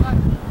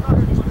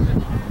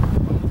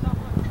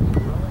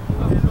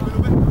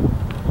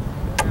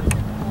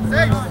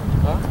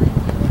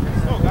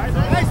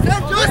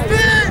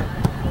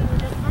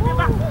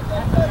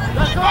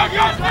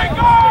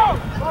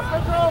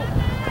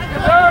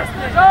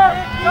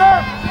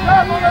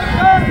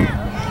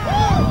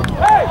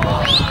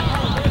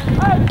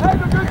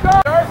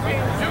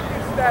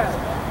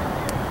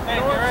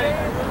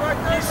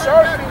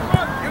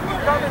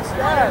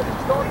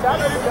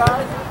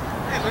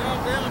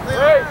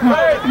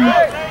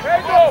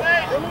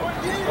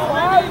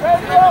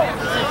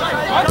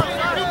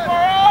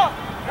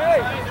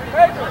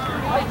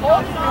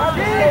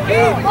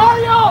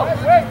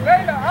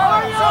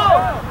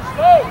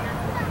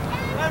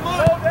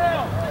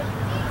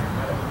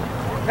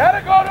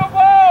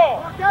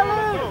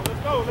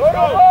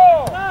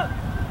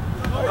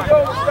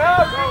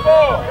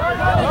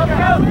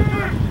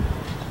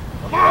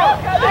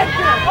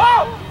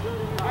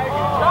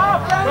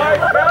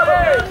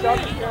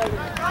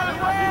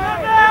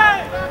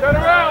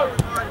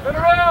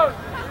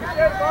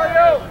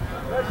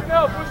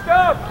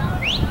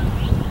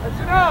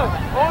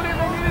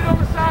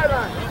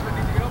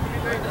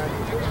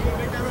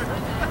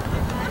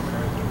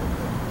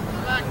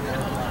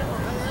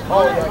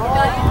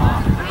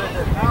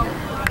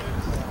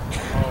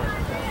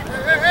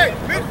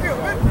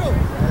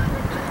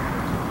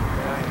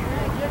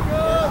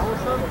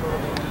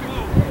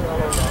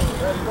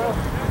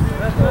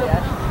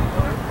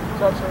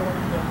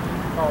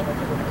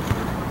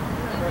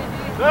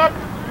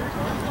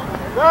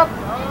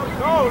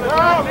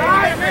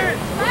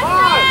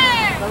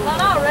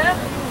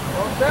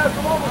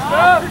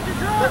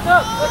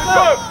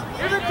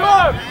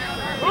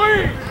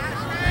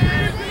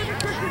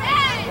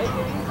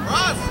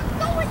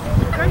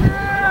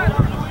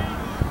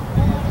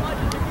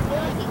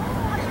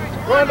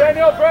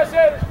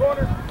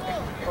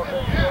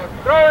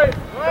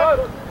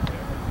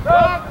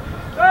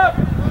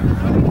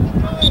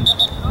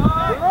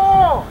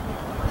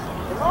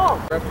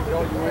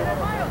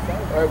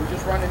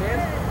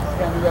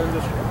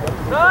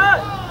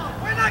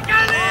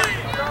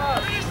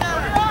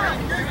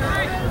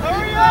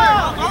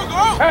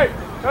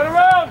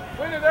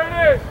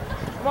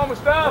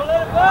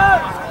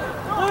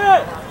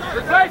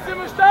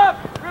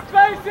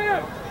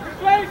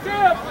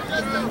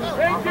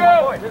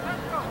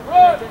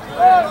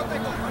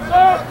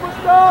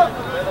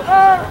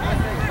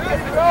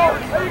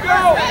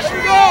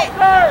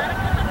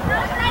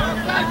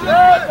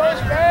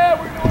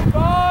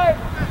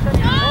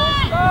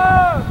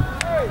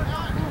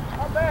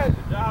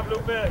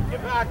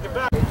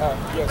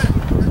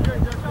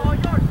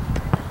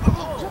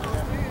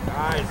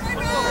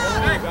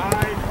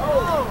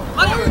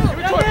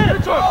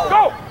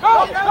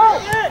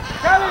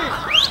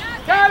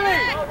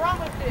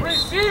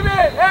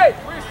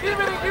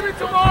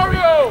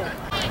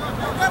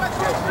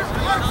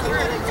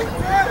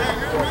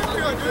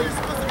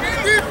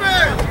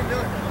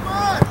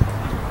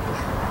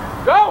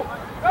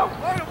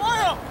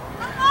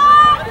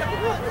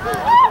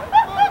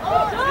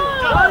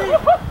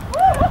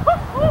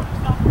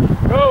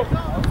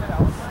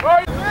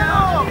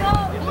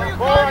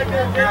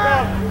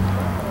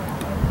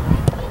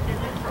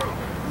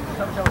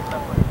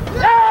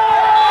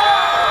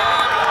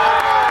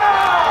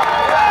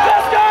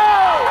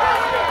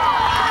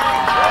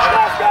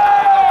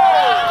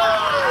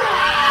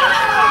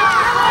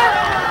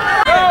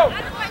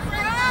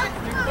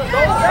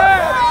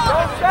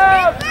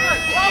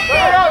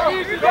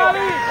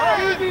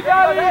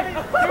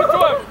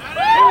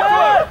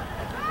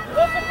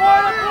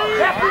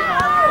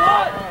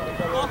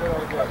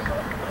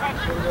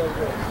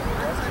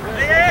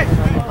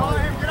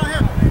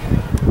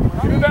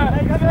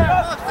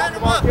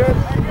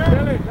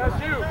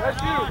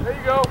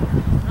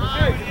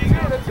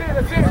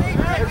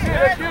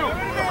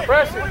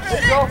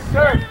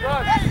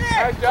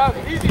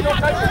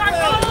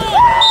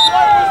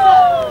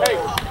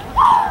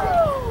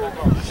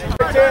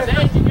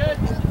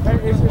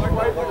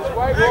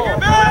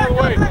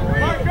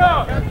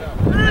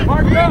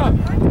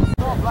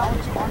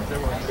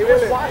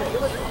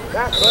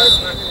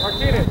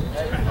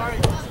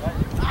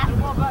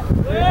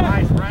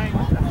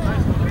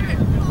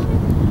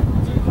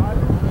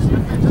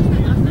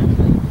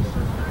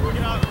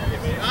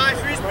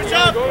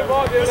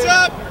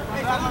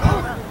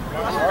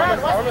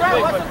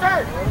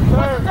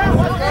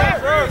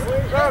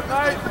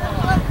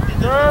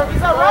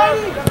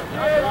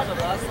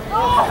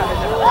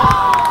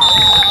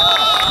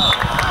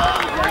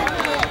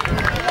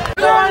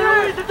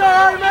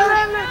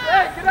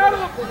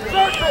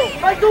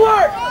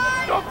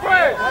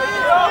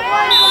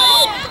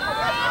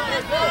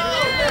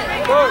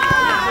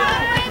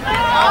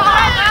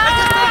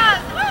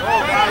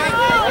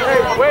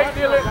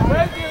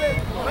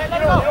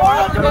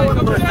 Turn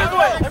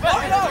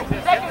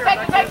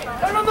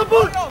on the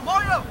boot!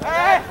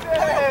 Hey!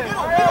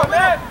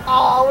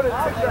 Oh, I would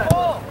have took that.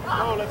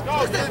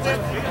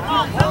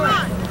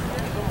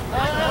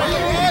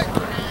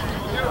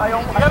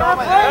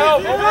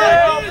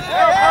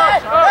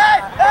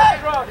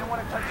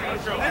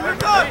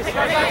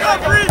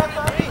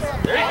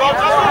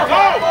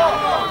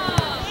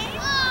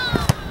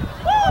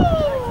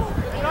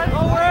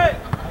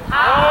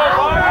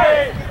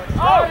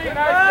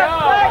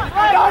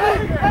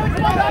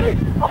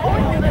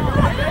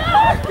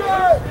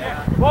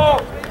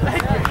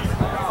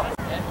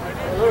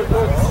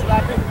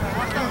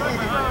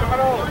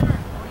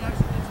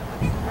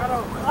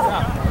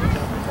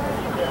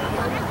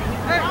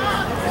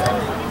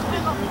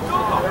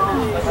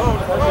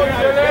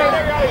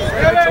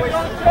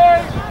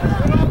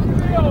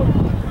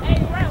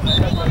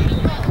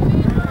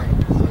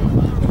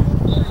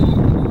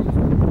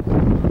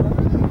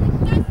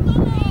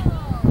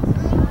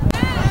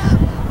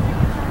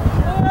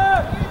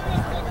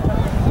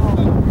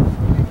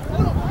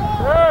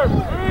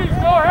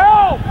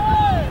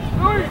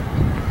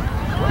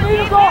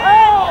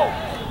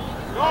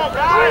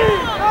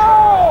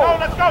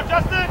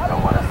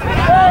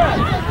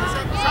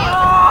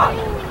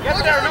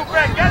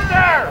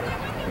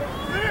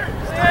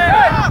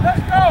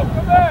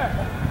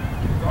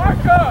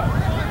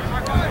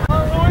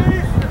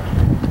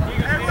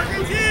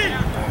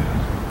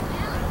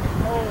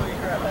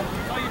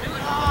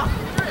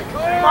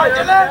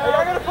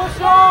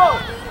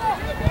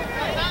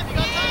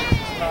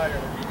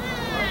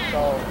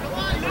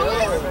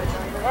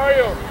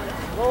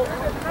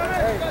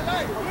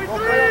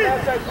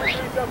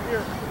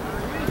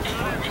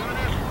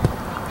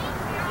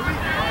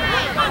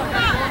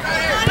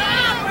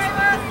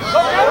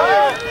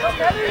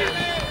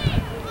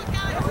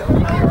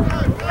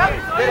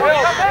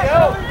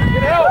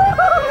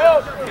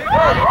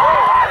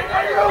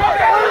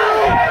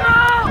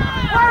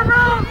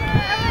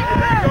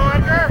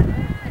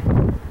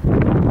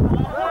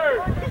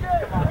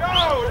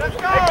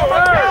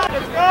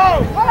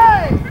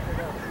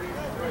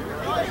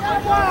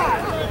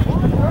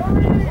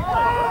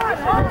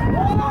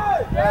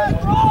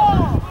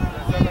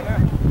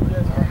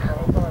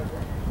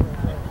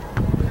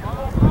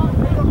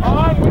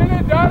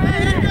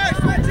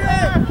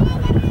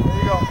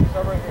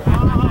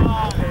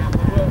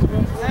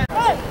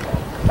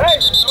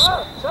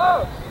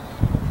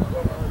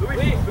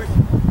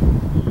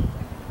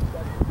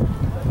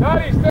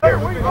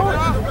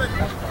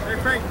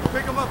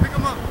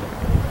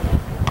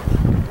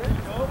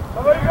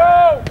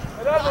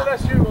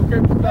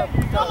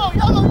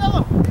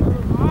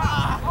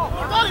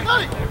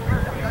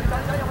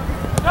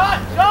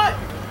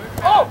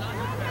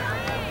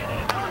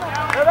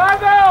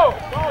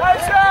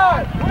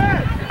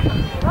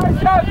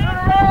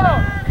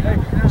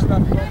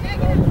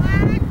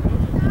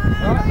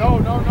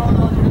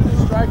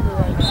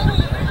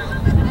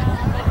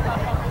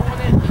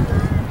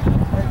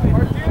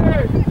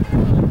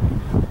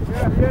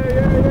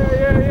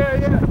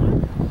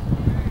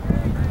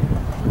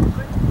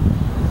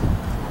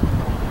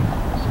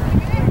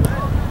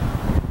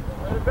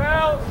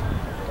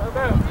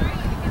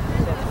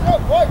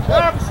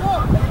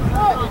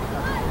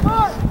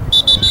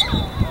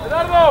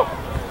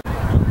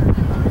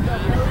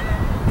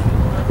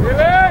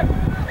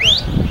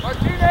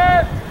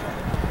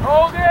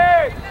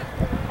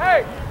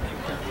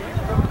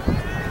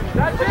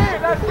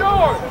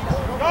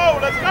 Go,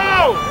 let's go.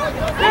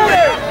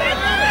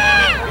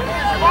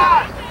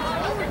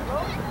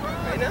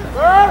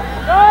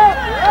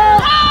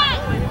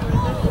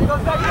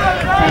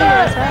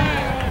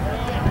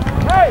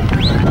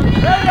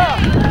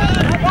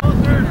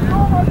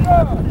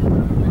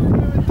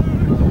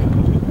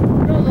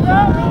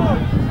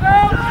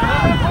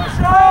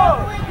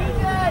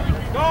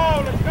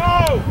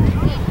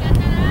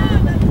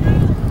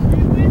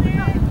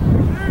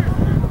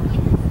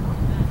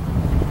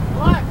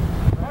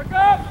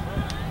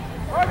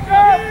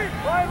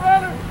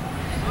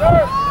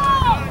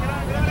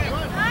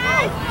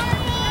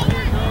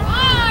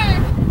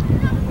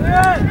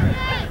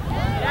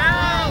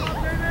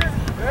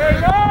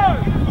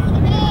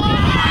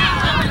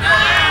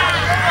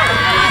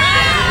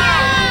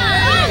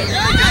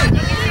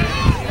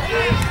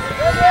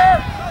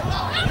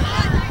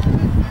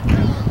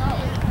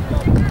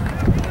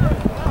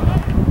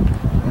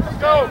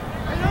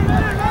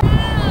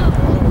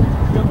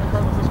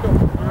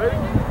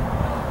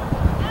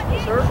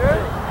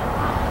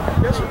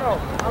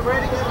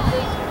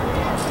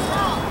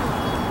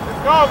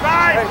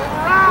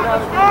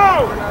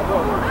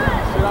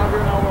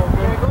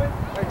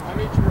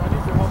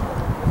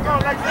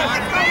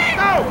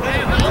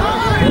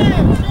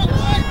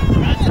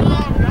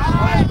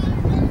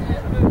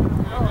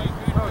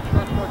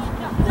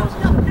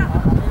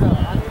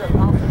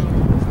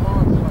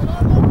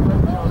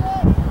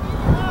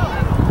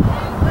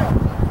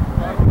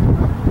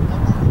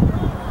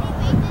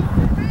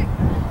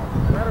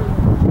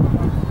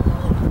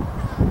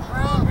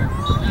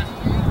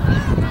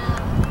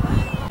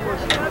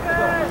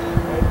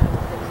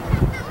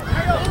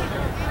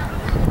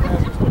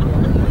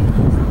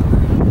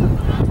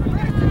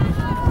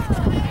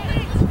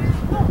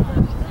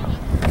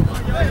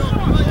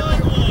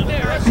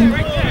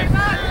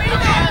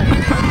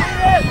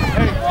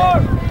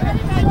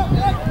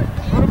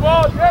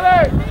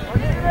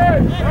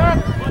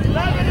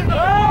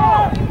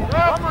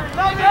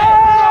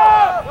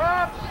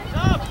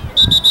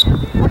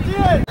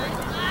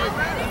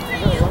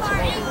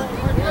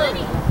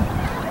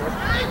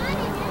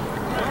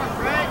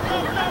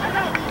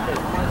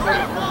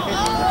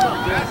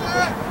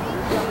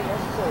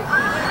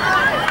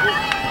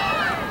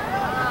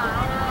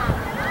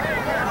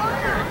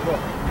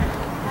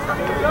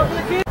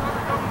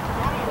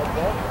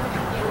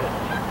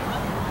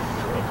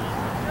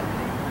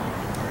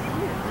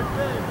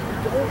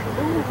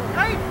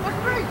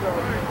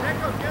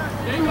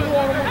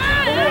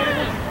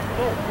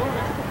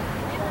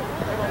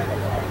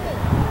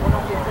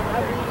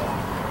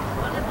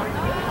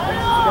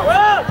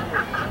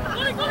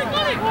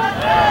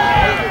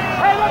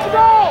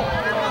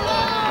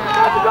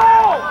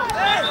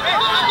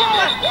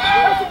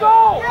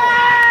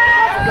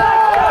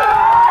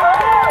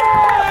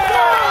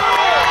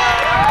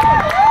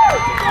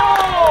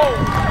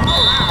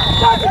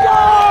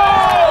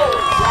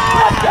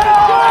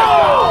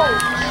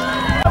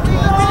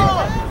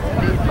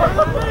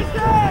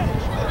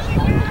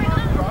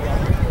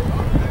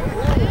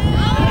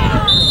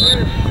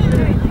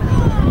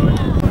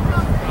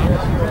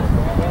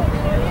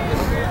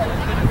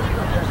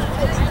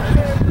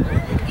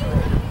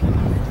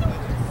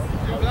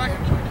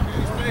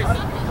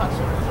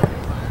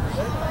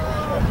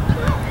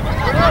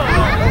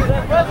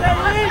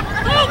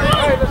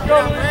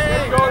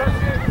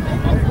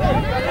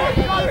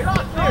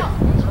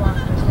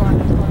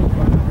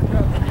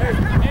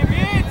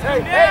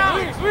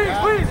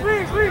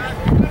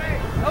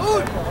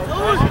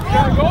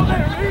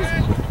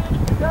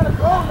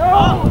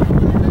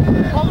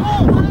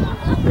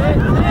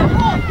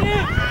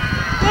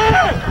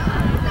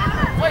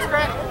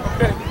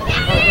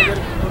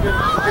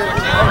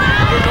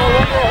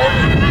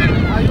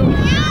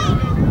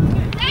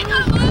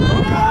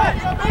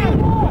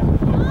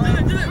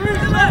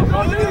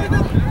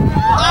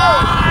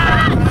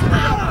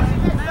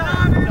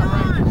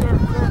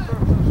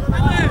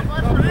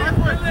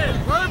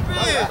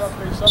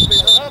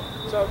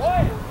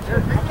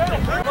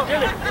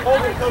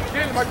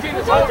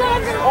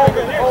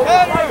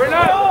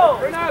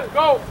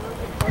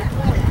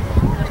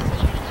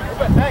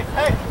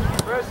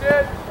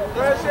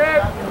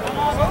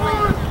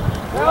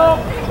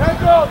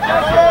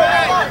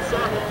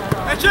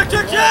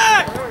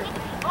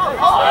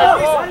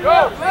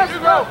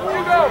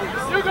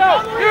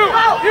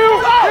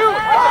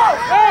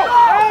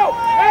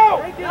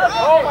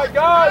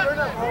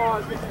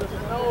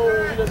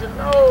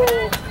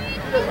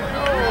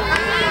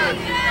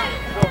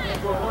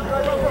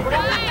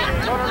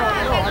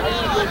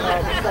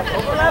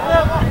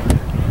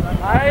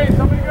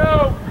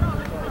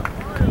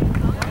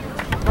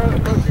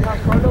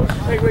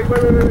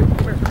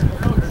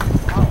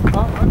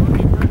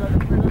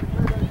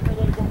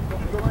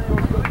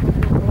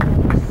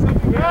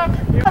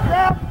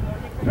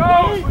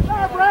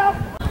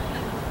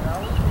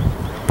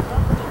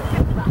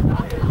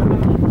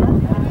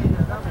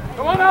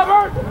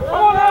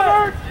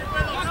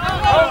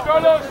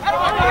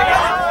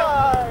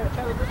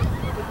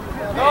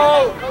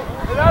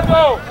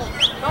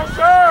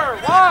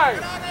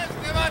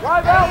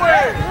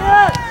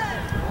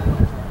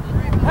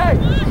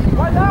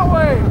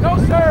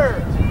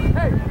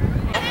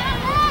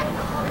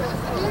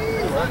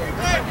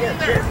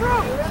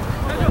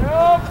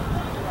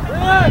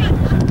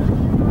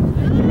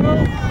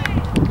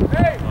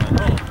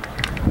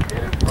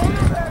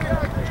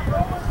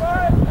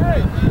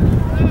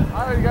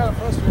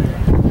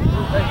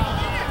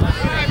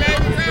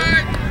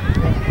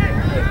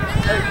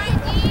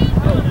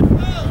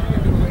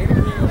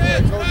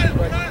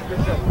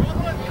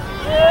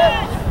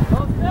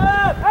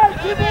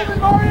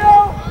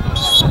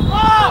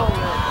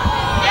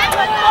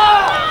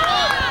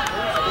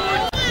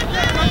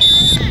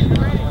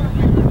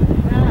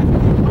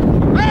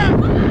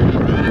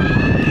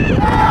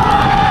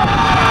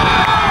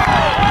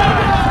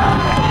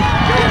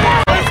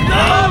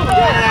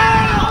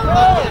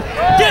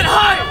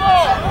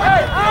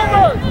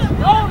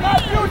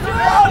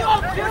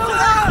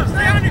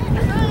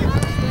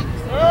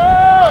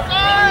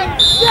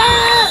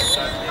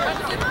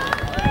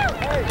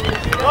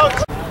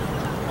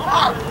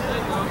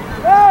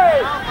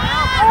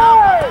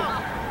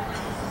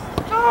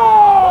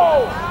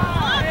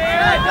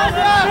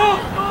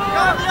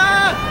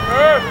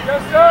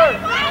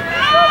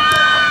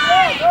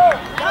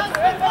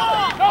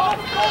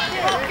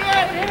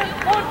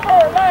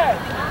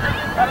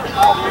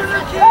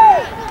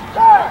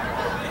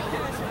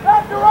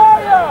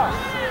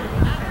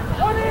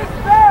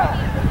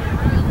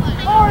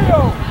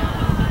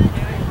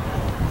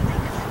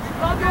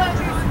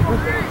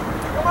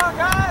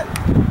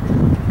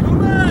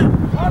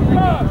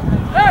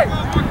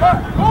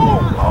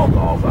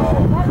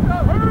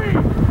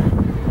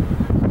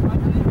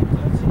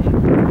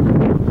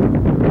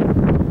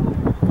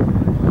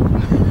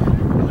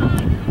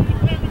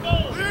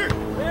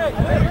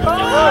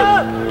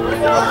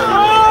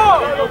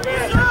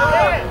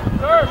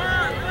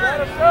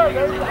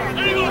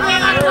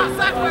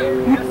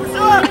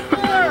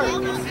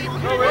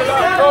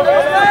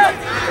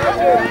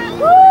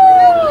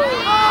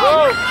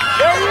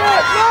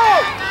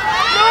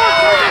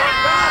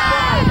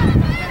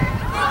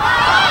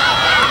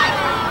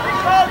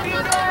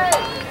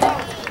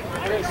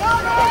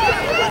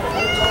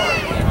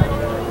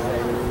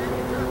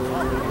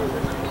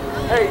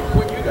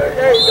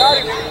 Hey,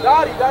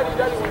 Daddy,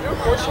 when you're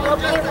pushing up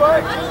there,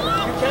 right?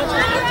 You can't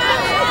just look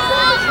down.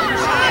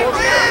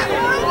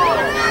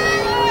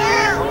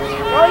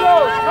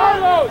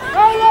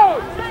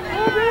 Carlos!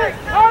 Move it!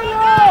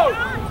 Carlos!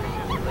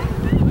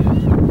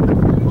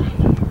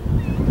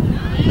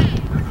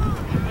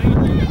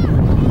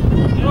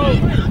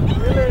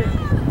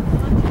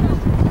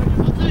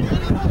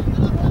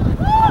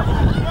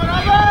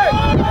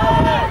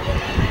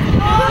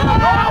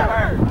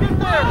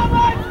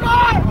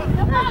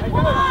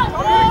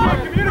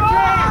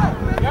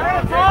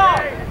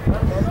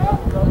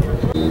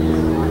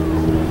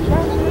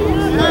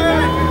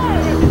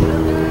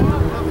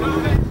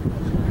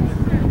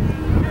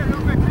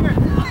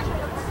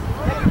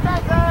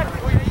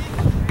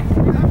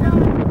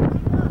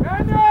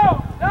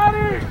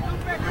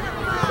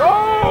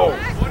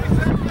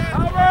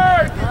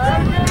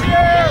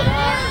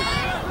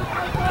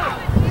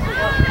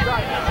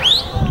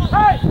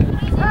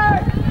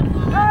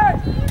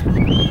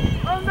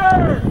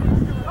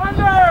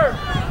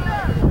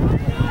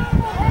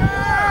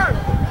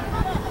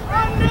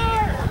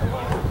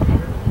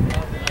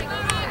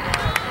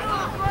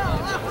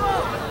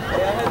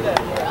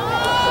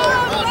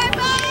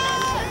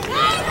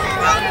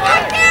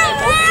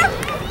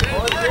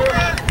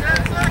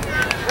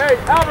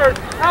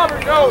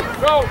 Albert, go!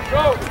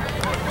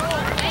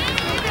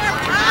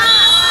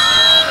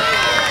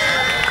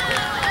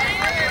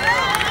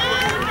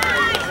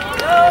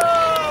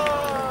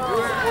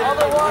 All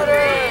the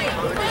water!